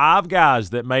got 5 guys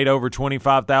that made over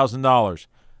 $25,000.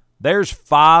 There's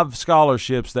 5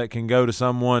 scholarships that can go to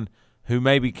someone who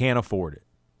maybe can't afford it.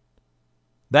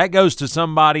 That goes to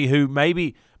somebody who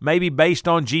maybe based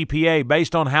on GPA,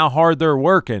 based on how hard they're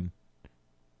working,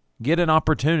 get an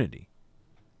opportunity.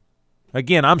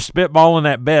 Again, I'm spitballing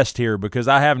at best here because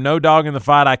I have no dog in the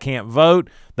fight. I can't vote.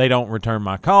 They don't return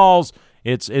my calls.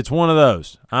 It's one of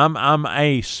those. I'm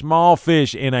a small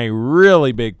fish in a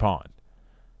really big pond.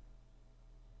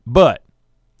 But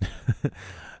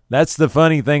that's the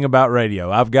funny thing about radio.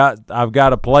 I've got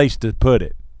a place to put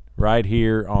it right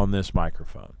here on this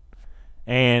microphone.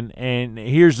 And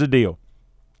here's the deal.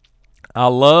 I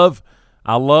love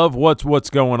what's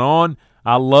going on.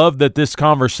 I love that this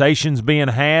conversation's being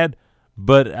had.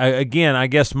 But again, I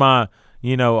guess my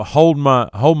hold my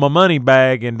money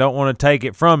bag and don't want to take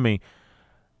it from me.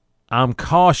 I'm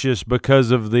cautious because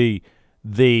of the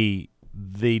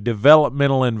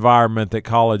developmental environment that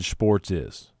college sports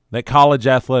is, that college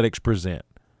athletics present.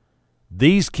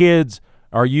 These kids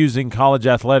are using college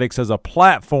athletics as a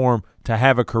platform to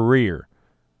have a career.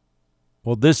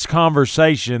 Well, this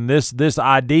conversation, this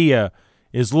idea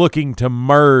is looking to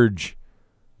merge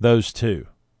those two.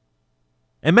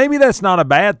 And maybe that's not a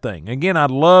bad thing. Again,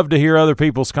 I'd love to hear other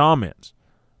people's comments.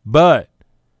 But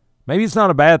maybe it's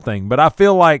not a bad thing. But I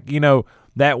feel like,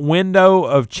 that window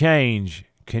of change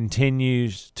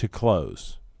continues to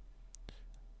close.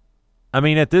 I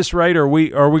mean, at this rate, are we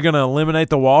going to eliminate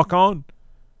the walk-on?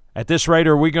 At this rate,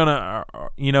 are we going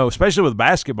to, especially with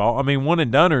basketball, I mean,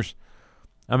 one-and-doners,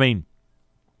 I mean,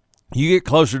 you get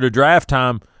closer to draft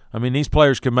time, I mean, these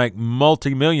players can make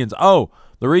multi-millions. Oh,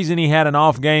 the reason he had an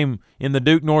off game in the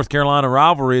Duke-North Carolina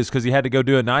rivalry is because he had to go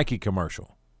do a Nike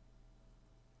commercial.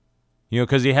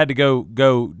 Because he had to go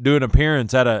do an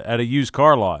appearance at a used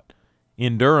car lot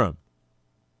in Durham.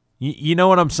 You know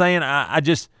what I'm saying? I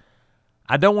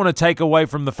don't want to take away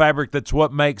from the fabric that's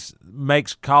what makes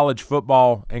college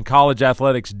football and college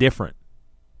athletics different.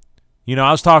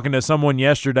 I was talking to someone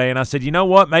yesterday, and I said, you know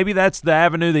what? Maybe that's the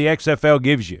avenue the XFL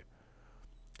gives you.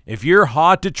 If you're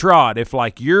hot to trot, if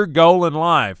like your goal in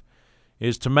life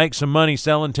is to make some money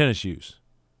selling tennis shoes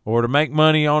or to make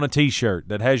money on a T-shirt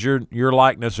that has your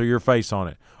likeness or your face on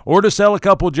it or to sell a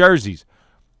couple jerseys,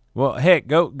 well, heck,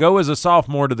 go as a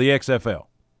sophomore to the XFL.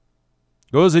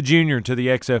 Go as a junior to the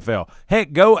XFL.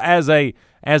 Heck, go as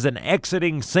an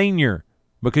exiting senior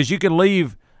because you can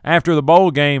leave after the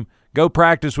bowl game, go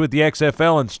practice with the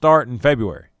XFL and start in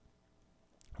February.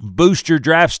 Boost your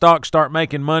draft stock, start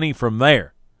making money from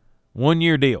there.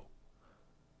 1-year deal.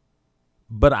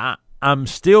 But I'm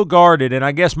still guarded, and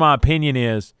I guess my opinion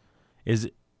is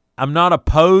I'm not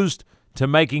opposed to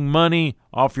making money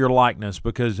off your likeness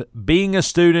because being a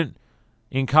student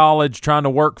in college trying to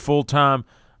work full-time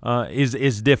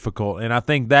is difficult, and I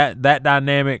think that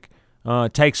dynamic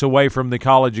takes away from the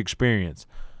college experience.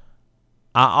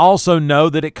 I also know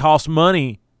that it costs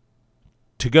money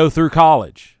to go through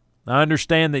college. I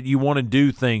understand that you want to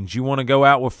do things. You want to go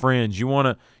out with friends. You want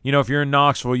to, if you're in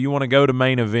Knoxville, you want to go to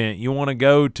Main Event. You want to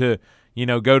go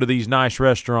to these nice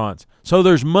restaurants. So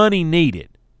there's money needed.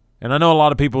 And I know a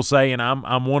lot of people say, and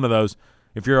I'm one of those,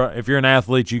 if you're an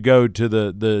athlete, you go to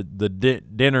the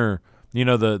dinner,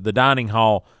 the dining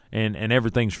hall and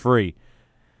everything's free.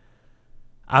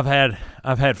 I've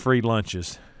had free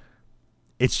lunches.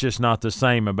 It's just not the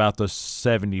same about the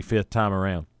 75th time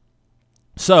around.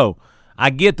 So I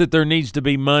get that there needs to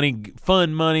be money,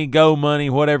 fun money, go money,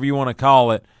 whatever you want to call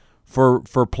it, for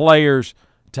players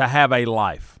to have a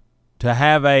life, to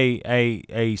have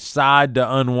a side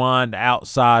to unwind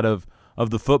outside of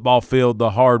the football field,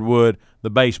 the hardwood, the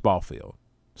baseball field,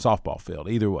 softball field,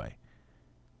 either way.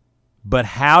 But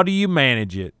how do you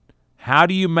manage it? How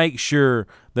do you make sure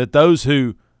that those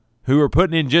who are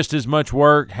putting in just as much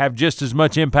work, have just as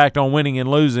much impact on winning and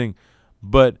losing,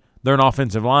 but they're an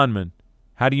offensive lineman?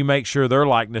 How do you make sure their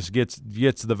likeness gets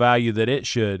the value that it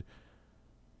should?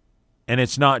 And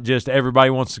it's not just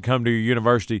everybody wants to come to your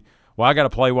university. Well, I got to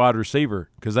play wide receiver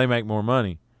because they make more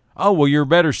money. Oh, well, you're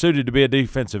better suited to be a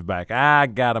defensive back. I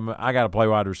gotta play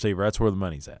wide receiver. That's where the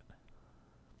money's at.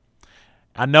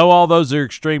 I know all those are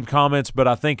extreme comments, but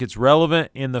I think it's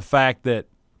relevant in the fact that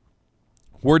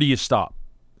where do you stop?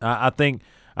 I think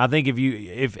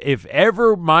if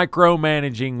ever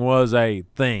micromanaging was a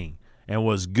thing and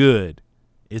was good,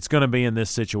 it's going to be in this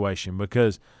situation,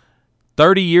 because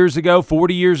 30 years ago,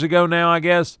 40 years ago now, I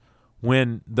guess,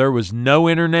 when there was no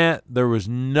internet, there was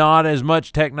not as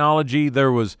much technology,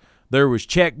 there was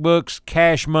checkbooks,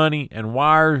 cash money, and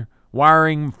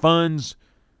wiring funds.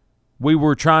 We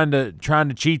were trying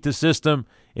to cheat the system.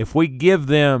 If we give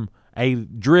them a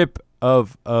drip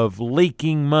of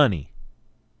leaking money,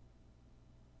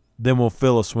 then we'll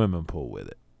fill a swimming pool with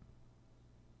it.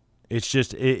 It's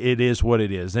just it is what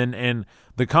it is. And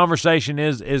the conversation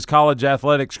is college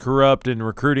athletics corrupt and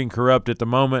recruiting corrupt at the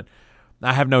moment?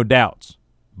 I have no doubts.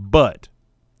 But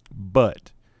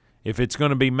if it's going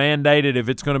to be mandated, if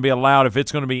it's going to be allowed, if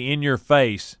it's going to be in your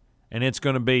face, and it's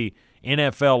going to be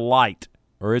NFL light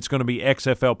or it's going to be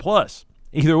XFL plus,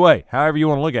 either way, however you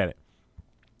want to look at it,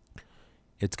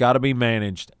 it's got to be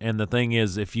managed. And the thing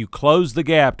is, if you close the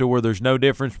gap to where there's no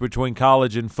difference between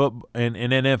college and football and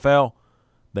NFL,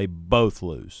 they both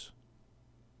lose.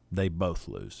 They both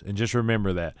lose. And just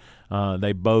remember that.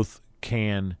 They both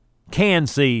can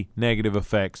see negative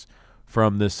effects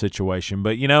from this situation.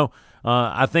 But,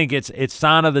 I think it's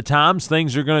sign of the times.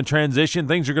 Things are going to transition.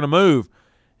 Things are going to move.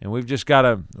 And we've just got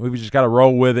to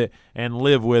roll with it and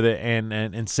live with it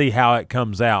and see how it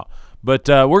comes out. But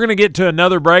we're going to get to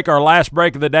another break, our last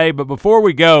break of the day. But before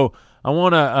we go, I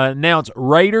want to announce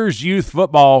Raiders Youth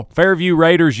Football, Fairview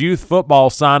Raiders Youth Football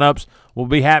signups will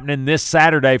be happening this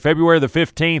Saturday, February the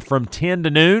 15th from 10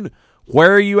 to noon.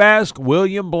 Where, you ask?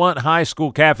 William Blount High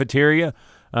School cafeteria.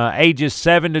 Ages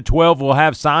 7 to 12 will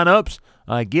have signups.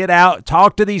 Get out,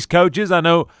 talk to these coaches. I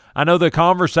know the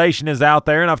conversation is out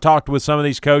there, and I've talked with some of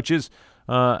these coaches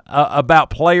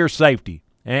about player safety.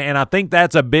 And I think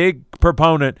that's a big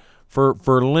proponent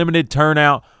for limited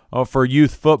turnout for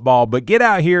youth football. But get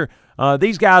out here.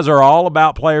 These guys are all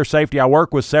about player safety. I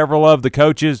work with several of the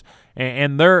coaches,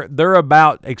 and they're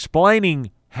about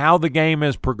explaining how the game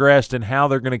has progressed and how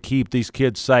they're going to keep these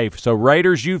kids safe. So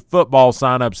Raiders Youth Football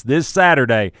signups this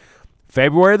Saturday,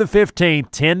 February the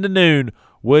 15th, 10 to noon,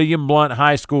 William Blount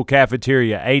High School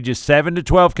cafeteria. Ages 7 to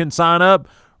 12 can sign up.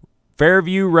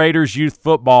 Fairview Raiders Youth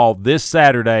Football this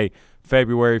Saturday,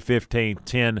 February 15th,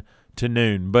 10 to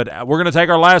noon. But we're going to take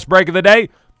our last break of the day.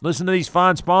 Listen to these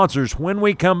fine sponsors. When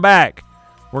we come back,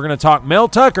 we're going to talk Mel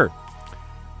Tucker.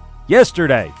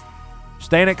 Yesterday,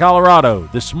 staying at Colorado.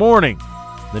 This morning,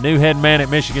 the new head man at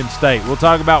Michigan State. We'll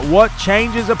talk about what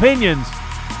changes opinions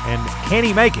and can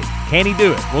he make it? Can he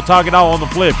do it? We'll talk it all on the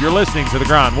flip. You're listening to The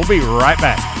Grind. We'll be right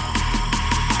back.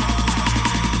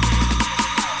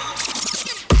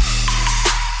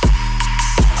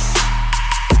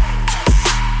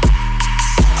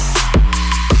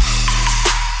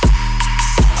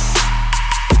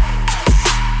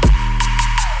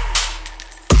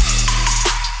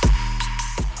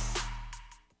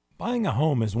 Buying a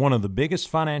home is one of the biggest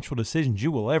financial decisions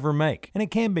you will ever make, and it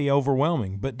can be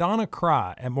overwhelming, but Donna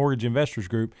Cry at Mortgage Investors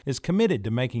Group is committed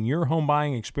to making your home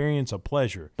buying experience a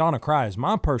pleasure. Donna Cry is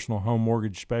my personal home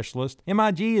mortgage specialist.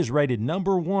 MIG is rated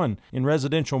 #1 in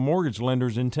residential mortgage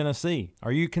lenders in Tennessee.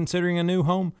 Are you considering a new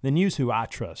home? Then use who I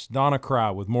trust, Donna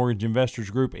Cry with Mortgage Investors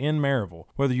Group in Maryville.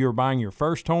 Whether you're buying your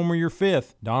first home or your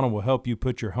fifth, Donna will help you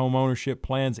put your home ownership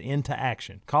plans into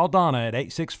action. Call Donna at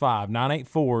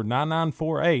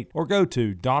 865-984-9948 or go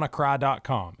to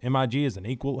donnacry.com. MIG is an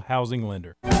equal housing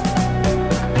lender.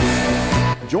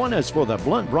 Join us for the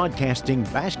Blount Broadcasting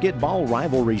Basketball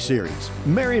Rivalry Series,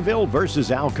 Maryville versus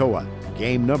Alcoa.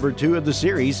 Game number 2 of the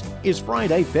series is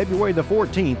Friday, February the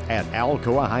 14th at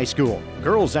Alcoa High School.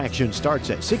 Girls action starts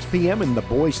at 6 p.m. and the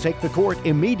boys take the court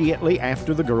immediately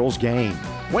after the girls' game.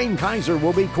 Wayne Kaiser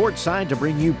will be courtside to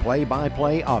bring you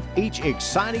play-by-play of each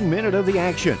exciting minute of the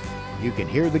action. You can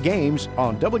hear the games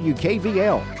on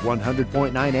WKVL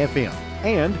 100.9 FM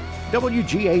and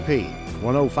WGAP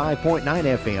 105.9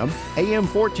 FM, AM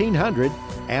 1400,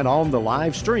 and on the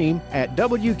live stream at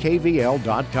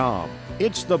WKVL.com.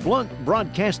 It's the Blount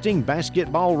Broadcasting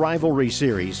Basketball Rivalry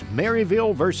Series,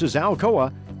 Maryville versus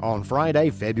Alcoa, on Friday,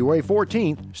 February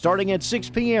 14th, starting at 6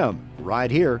 p.m.,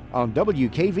 right here on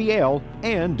WKVL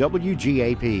and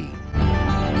WGAP.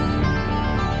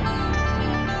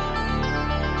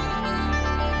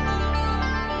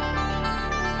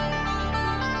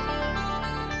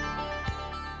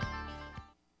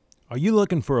 Are you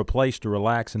looking for a place to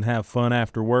relax and have fun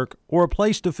after work, or a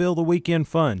place to fill the weekend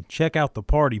fun? Check out the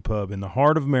Party Pub in the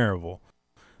heart of Maryville.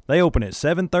 They open at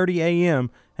 7:30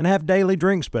 a.m. and have daily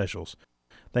drink specials.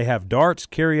 They have darts,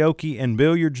 karaoke, and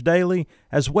billiards daily,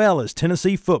 as well as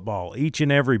Tennessee football each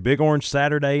and every Big Orange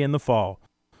Saturday in the fall.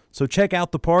 So check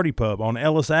out the Party Pub on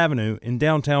Ellis Avenue in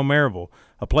downtown Maryville,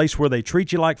 a place where they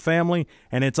treat you like family,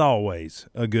 and it's always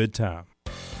a good time.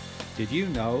 Did you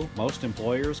know most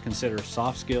employers consider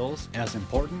soft skills as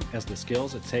important as the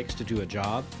skills it takes to do a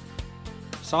job?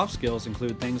 Soft skills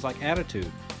include things like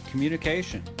attitude,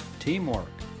 communication, teamwork,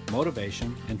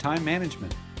 motivation, and time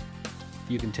management.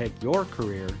 You can take your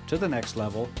career to the next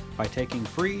level by taking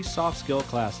free soft skill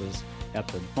classes at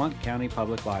the Blount County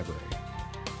Public Library.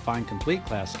 Find complete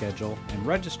class schedule and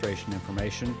registration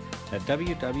information at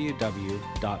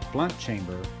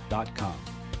www.bluntchamber.com.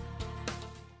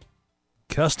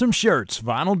 Custom shirts,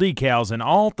 vinyl decals, and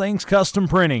all things custom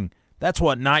printing. That's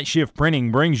what Night Shift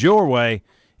Printing brings your way.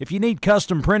 If you need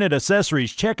custom printed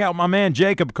accessories, check out my man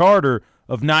Jacob Carter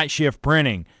of Night Shift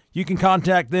Printing. You can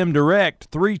contact them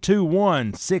direct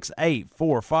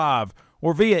 321-6845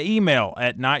 or via email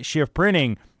at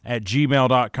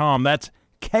nightshiftprinting@gmail.com. That's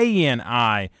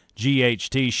KNIGHT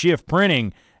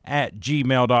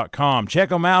shiftprinting@gmail.com. Check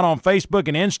them out on Facebook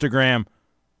and Instagram.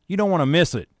 You don't want to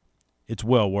miss it. It's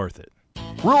well worth it.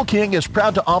 Rural King is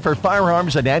proud to offer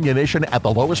firearms and ammunition at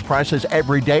the lowest prices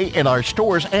every day in our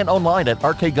stores and online at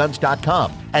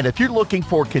rkguns.com. And if you're looking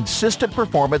for consistent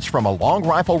performance from a long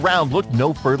rifle round, look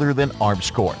no further than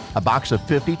ArmScore. A box of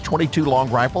 50 22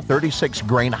 long rifle, 36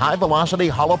 grain high velocity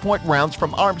hollow point rounds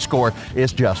from ArmScore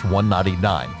is just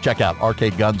 $199. Check out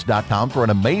rkguns.com for an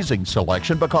amazing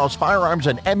selection, because firearms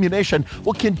and ammunition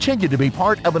will continue to be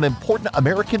part of an important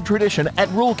American tradition at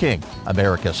Rural King,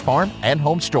 America's farm and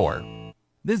home store.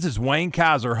 This is Wayne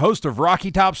Kaiser, host of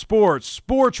Rocky Top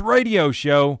sports radio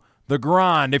show, The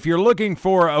Grind. If you're looking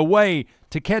for a way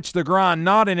to catch The Grind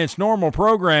not in its normal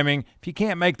programming, if you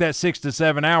can't make that 6 to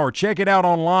 7 hour, check it out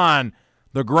online,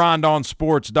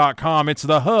 thegrindonsports.com. It's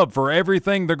the hub for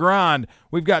everything The Grind.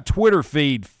 We've got Twitter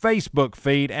feed, Facebook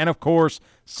feed, and, of course,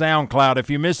 SoundCloud. If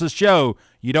you miss a show,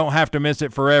 you don't have to miss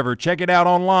it forever. Check it out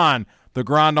online,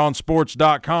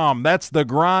 thegrindonsports.com. That's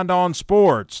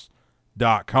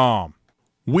thegrindonsports.com.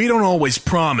 We don't always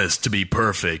promise to be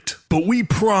perfect, but we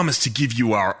promise to give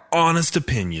you our honest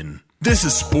opinion. This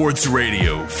is sports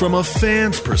radio from a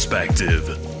fan's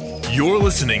perspective. You're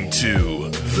listening to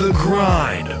The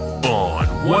Grind on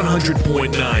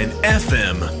 100.9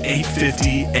 FM,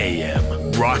 850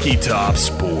 AM, Rocky Top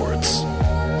Sports.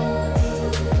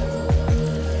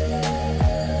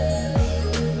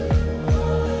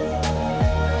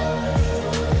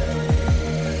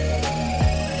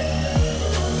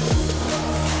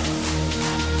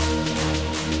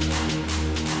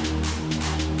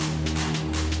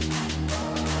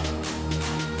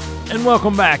 And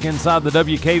welcome back inside the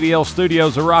WKVL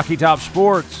studios of Rocky Top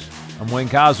Sports. I'm Wayne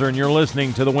Kaiser, and you're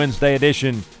listening to the Wednesday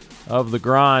edition of The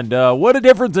Grind. What a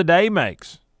difference a day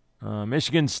makes.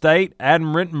 Michigan State,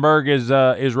 Adam Rittenberg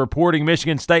is reporting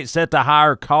Michigan State set to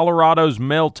hire Colorado's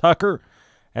Mel Tucker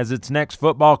as its next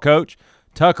football coach.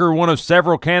 Tucker, one of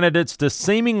several candidates to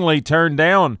seemingly turn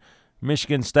down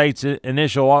Michigan State's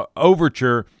initial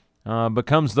overture,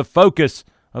 becomes the focus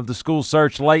of the school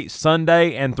search late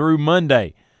Sunday and through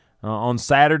Monday. On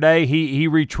Saturday, he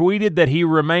retweeted that he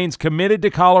remains committed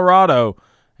to Colorado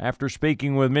after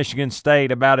speaking with Michigan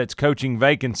State about its coaching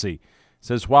vacancy.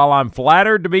 Says, while I'm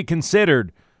flattered to be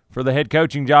considered for the head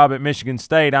coaching job at Michigan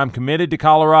State, I'm committed to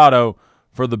Colorado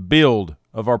for the build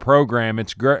of our program.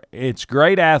 It's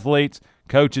great athletes,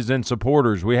 coaches, and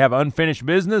supporters. We have unfinished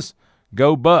business.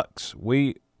 Go Bucks.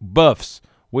 We Buffs.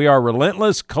 We are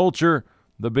relentless. Culture,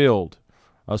 the build.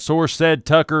 A source said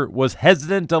Tucker was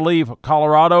hesitant to leave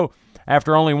Colorado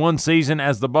after only one season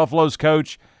as the Buffaloes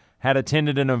coach had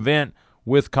attended an event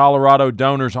with Colorado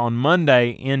donors on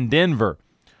Monday in Denver.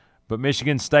 But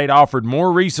Michigan State offered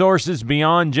more resources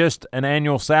beyond just an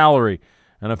annual salary.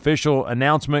 An official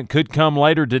announcement could come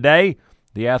later today.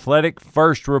 The Athletic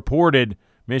first reported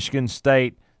Michigan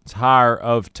State's hire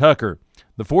of Tucker.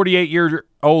 The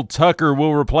 48-year-old Tucker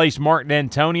will replace Mark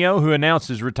D'Antonio, who announced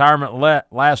his retirement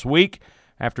last week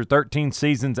after 13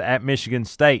 seasons at Michigan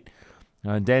State.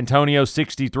 D'Antonio,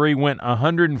 63, went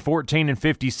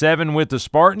 114-57 with the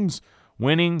Spartans,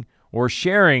 winning or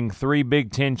sharing 3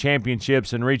 Big Ten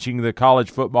championships and reaching the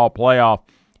college football playoff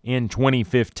in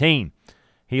 2015.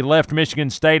 He left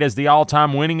Michigan State as the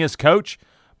all-time winningest coach,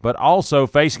 but also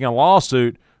facing a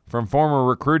lawsuit from former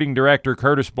recruiting director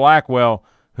Curtis Blackwell,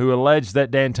 who alleged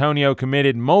that D'Antonio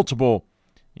committed multiple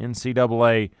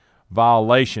NCAA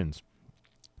violations.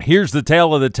 Here's the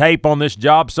tale of the tape on this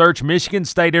job search. Michigan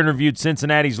State interviewed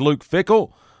Cincinnati's Luke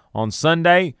Fickell on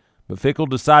Sunday, but Fickell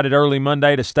decided early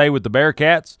Monday to stay with the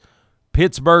Bearcats.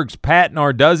 Pittsburgh's Pat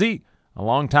Narduzzi, a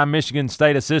longtime Michigan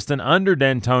State assistant under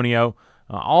D'Antonio,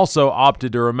 also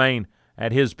opted to remain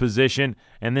at his position.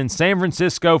 And then San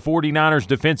Francisco 49ers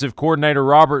defensive coordinator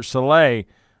Robert Saleh,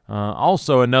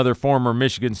 also another former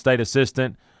Michigan State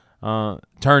assistant,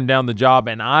 turned down the job,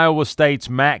 and Iowa State's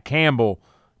Matt Campbell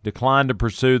declined to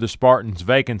pursue the Spartans'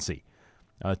 vacancy.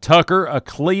 Tucker, a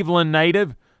Cleveland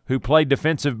native who played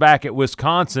defensive back at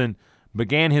Wisconsin,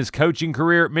 began his coaching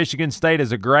career at Michigan State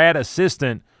as a grad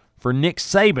assistant for Nick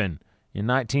Saban in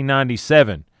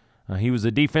 1997. He was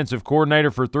a defensive coordinator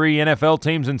for 3 NFL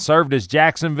teams and served as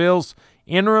Jacksonville's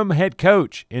interim head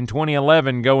coach in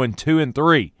 2011, going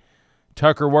 2-3.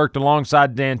 Tucker worked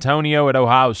alongside D'Antonio at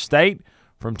Ohio State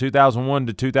from 2001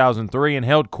 to 2003 and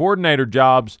held coordinator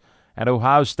jobs at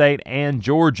Ohio State and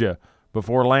Georgia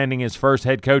before landing his first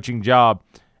head coaching job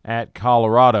at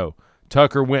Colorado.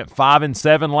 Tucker went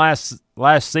 5-7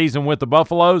 last season with the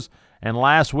Buffaloes, and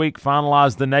last week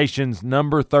finalized the nation's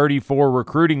number 34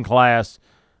 recruiting class,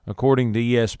 according to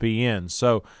ESPN.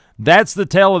 So that's the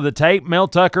tale of the tape. Mel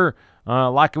Tucker,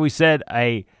 like we said,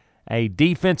 a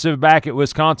defensive back at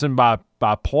Wisconsin by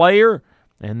player,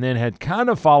 and then had kind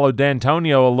of followed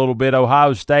D'Antonio a little bit,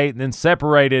 Ohio State, and then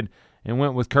separated and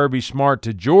went with Kirby Smart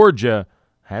to Georgia.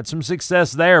 Had some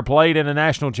success there, played in a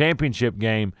national championship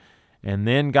game, and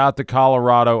then got the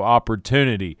Colorado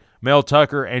opportunity. Mel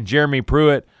Tucker and Jeremy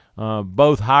Pruitt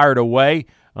both hired away.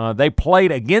 They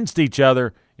played against each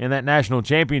other in that national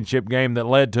championship game that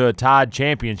led to a tied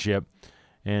championship.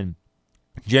 And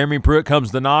Jeremy Pruitt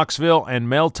comes to Knoxville, and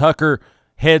Mel Tucker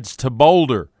heads to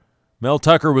Boulder. Mel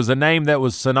Tucker was a name that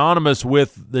was synonymous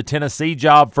with the Tennessee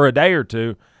job for a day or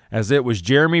two, as it was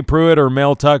Jeremy Pruitt or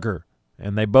Mel Tucker.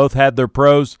 And they both had their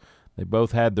pros. They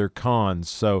both had their cons.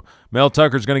 So Mel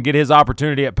Tucker's going to get his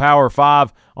opportunity at Power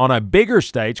 5 on a bigger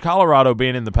stage, Colorado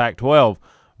being in the Pac-12.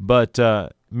 But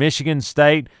Michigan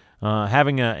State,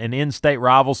 having an in-state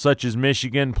rival such as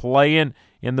Michigan, playing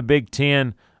in the Big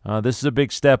Ten, this is a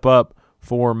big step up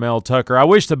for Mel Tucker. I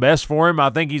wish the best for him. I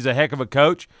think he's a heck of a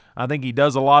coach. I think he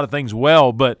does a lot of things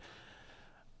well, but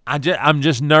I'm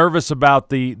just nervous about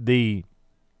the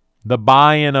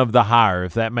buy-in of the hire,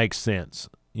 if that makes sense.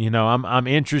 You know, I'm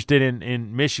interested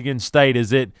in Michigan State.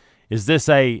 Is this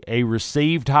a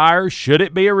received hire? Should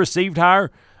it be a received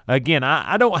hire? Again,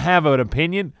 I don't have an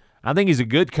opinion. I think he's a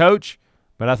good coach,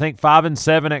 but I think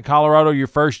 5-7 at Colorado your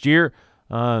first year,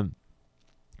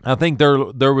 I think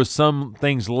there was some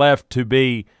things left to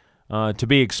be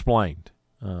explained.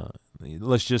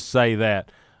 Let's just say that.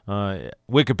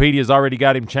 Wikipedia's already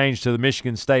got him changed to the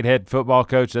Michigan State head football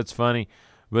coach. That's funny.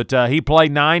 But he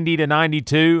played 90 to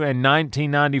 92 and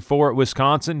 1994 at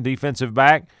Wisconsin, defensive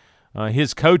back.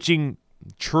 His coaching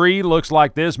tree looks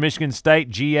like this: Michigan State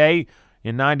GA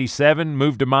in 97,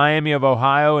 moved to Miami of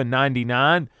Ohio in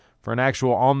 99 for an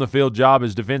actual on-the-field job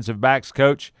as defensive backs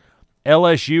coach.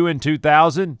 LSU in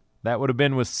 2000, that would have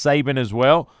been with Saban as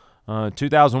well.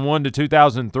 2001 to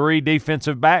 2003,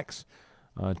 defensive backs.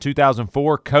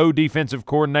 2004, co-defensive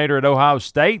coordinator at Ohio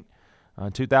State.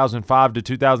 2005 to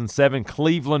 2007,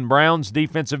 Cleveland Browns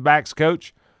defensive backs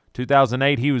coach.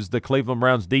 2008, he was the Cleveland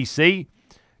Browns DC.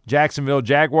 Jacksonville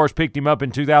Jaguars picked him up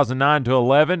in 2009 to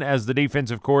 11 as the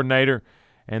defensive coordinator.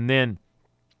 And then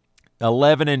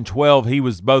 11 and 12, he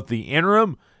was both the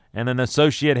interim and an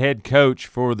associate head coach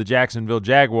for the Jacksonville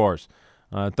Jaguars.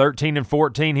 13 and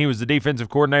 14, he was the defensive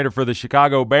coordinator for the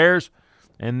Chicago Bears.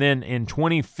 And then in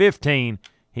 2015,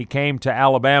 he came to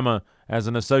Alabama as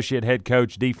an associate head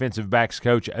coach, defensive backs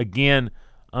coach, again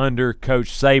under Coach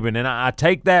Saban. And I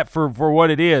take that for what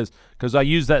it is, because I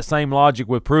use that same logic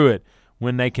with Pruitt.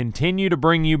 When they continue to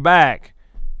bring you back,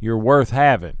 you're worth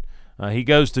having. He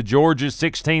goes to Georgia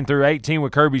 16 through 18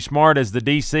 with Kirby Smart as the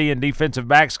DC and defensive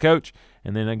backs coach.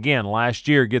 And then again, last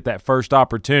year, get that first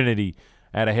opportunity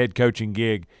at a head coaching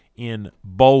gig in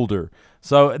Boulder.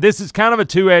 So this is kind of a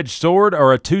two-edged sword,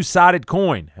 or a two-sided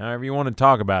coin, however you want to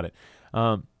talk about it.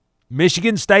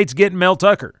 Michigan State's getting Mel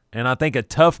Tucker, and I think a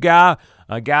tough guy,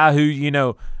 a guy who, you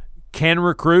know, can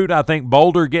recruit. I think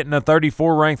Boulder getting a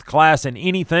 34-ranked class in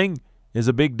anything is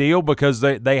a big deal, because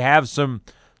they have some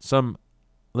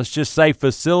let's just say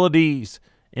facilities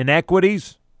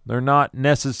inequities. They're not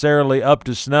necessarily up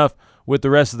to snuff with the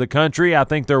rest of the country. I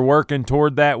think they're working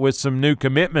toward that with some new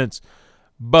commitments.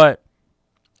 But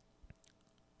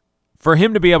for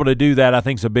him to be able to do that, I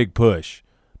think is a big push.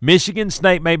 Michigan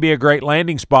State may be a great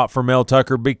landing spot for Mel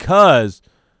Tucker because,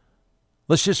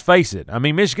 let's just face it, I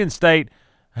mean, Michigan State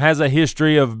has a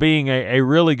history of being a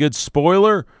really good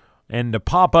spoiler and to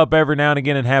pop up every now and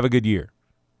again and have a good year.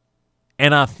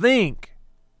 And I think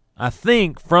I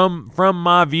think from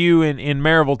my view in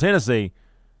Maryville, Tennessee,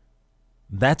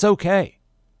 that's okay.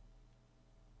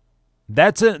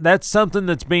 That's something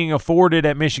that's being afforded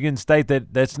at Michigan State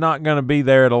that's not going to be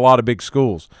there at a lot of big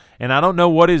schools. And I don't know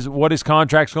what his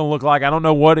contract's going to look like. I don't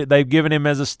know what they've given him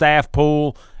as a staff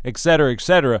pool, et cetera, et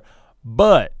cetera.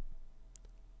 But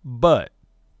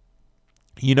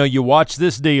you watch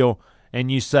this deal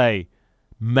and you say,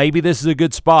 maybe this is a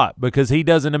good spot because he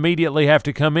doesn't immediately have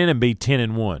to come in and be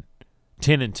 10-1,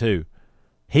 10-2.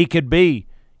 He could be,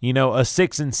 a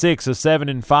 6-6, a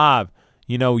 7-5.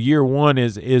 Year one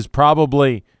is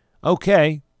probably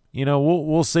okay.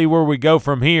 We'll see where we go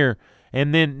from here,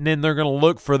 and then they're going to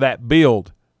look for that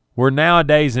build. Where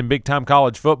nowadays in big-time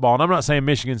college football, and I'm not saying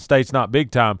Michigan State's not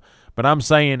big-time, but I'm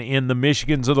saying in the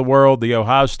Michigans of the world, the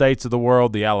Ohio States of the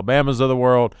world, the Alabamas of the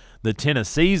world, the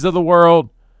Tennessees of the world,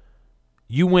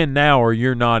 you win now or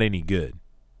you're not any good.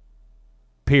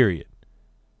 Period.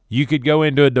 You could go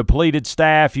into a depleted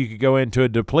staff. You could go into a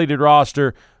depleted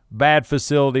roster, bad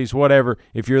facilities, whatever.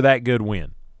 If you're that good,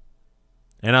 win.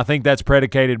 And I think that's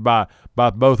predicated by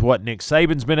both what Nick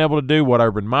Saban's been able to do, what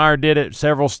Urban Meyer did at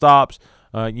several stops,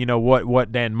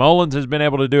 what Dan Mullins has been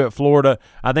able to do at Florida.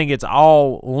 I think it's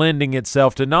all lending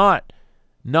itself to not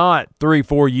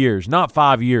 3-4 years, not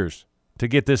 5 years to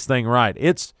get this thing right.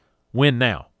 It's win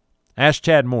now. Ask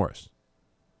Chad Morris.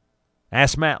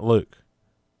 Ask Matt Luke.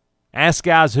 Ask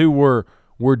guys who were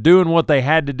doing what they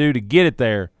had to do to get it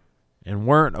there and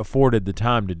weren't afforded the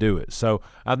time to do it. So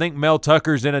I think Mel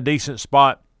Tucker's in a decent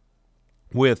spot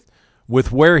with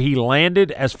where he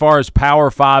landed as far as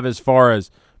Power 5, as far as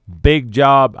big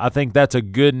job. I think that's a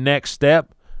good next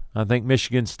step. I think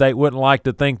Michigan State wouldn't like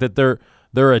to think that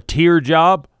they're a tier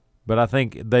job, but I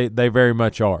think they very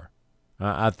much are.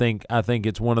 I think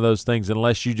it's one of those things,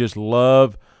 unless you just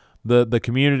love the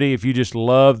community, if you just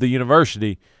love the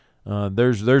university,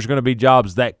 there's going to be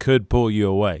jobs that could pull you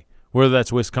away. Whether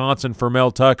that's Wisconsin for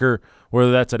Mel Tucker,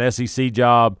 whether that's an SEC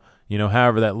job,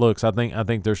 however that looks, I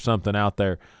think there's something out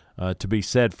there to be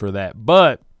said for that.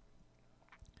 But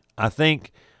I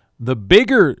think the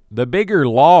bigger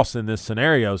loss in this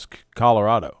scenario is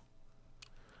Colorado.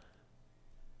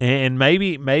 And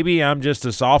maybe I'm just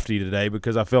a softie today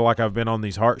because I feel like I've been on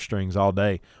these heartstrings all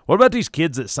day. What about these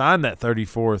kids that signed that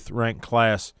 34th ranked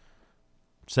class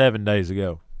 7 days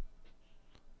ago?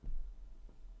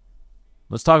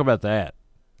 Let's talk about that.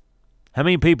 How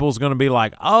many people is going to be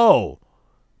like, oh,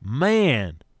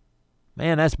 man,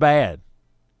 that's bad?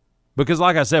 Because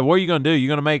like I said, what are you going to do? You're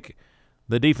going to make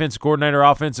the defensive coordinator,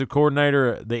 offensive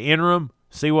coordinator, the interim,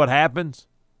 see what happens?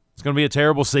 It's going to be a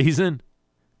terrible season?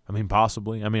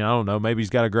 Possibly. I don't know. Maybe he's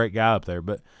got a great guy up there.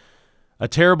 But a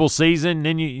terrible season,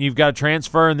 then you've got to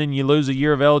transfer, and then you lose a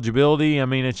year of eligibility.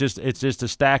 It's just a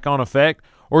stack-on effect.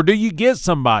 Or do you get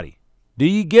somebody? Do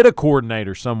you get a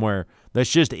coordinator somewhere that's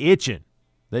just itching,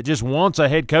 that just wants a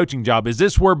head coaching job? Is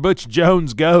this where Butch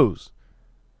Jones goes?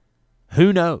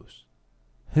 Who knows?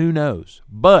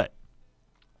 But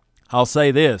I'll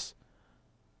say this.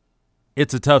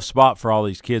 It's a tough spot for all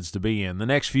these kids to be in. The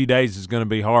next few days is going to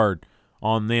be hard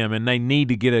on them, and they need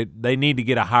to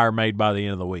get a hire made by the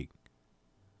end of the week,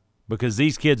 because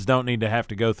these kids don't need to have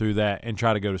to go through that and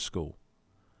try to go to school.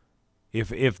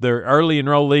 If they're early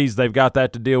enrollees, they've got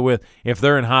that to deal with. If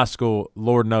they're in high school,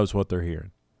 Lord knows what they're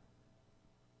hearing.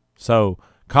 So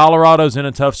Colorado's in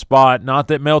a tough spot. Not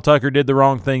that Mel Tucker did the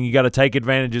wrong thing. You got to take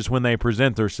advantages when they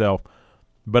present themselves.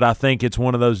 But I think it's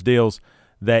one of those deals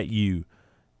that you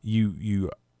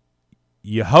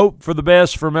hope for the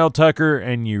best for Mel Tucker,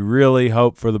 and you really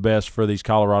hope for the best for these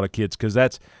Colorado kids, because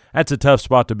that's a tough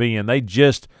spot to be in.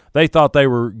 They thought they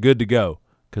were good to go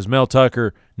because Mel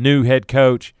Tucker, new head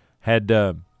coach, had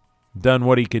done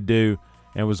what he could do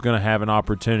and was going to have an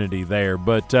opportunity there.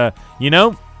 But,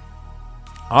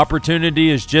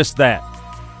 opportunity is just that.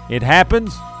 It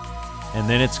happens, and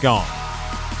then it's gone.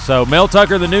 So Mel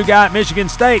Tucker, the new guy at Michigan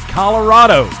State,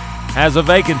 Colorado has a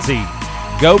vacancy.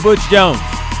 Go Butch Jones.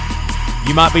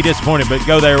 You might be disappointed, but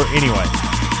go there anyway.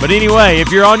 But anyway,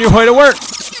 if you're on your way to work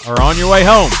or on your way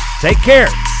home, take care,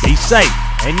 be safe,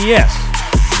 and yes,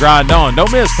 grind on.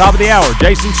 Don't miss top of the hour,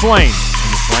 Jason Swain and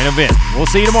the Swain Event. We'll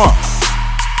see you tomorrow.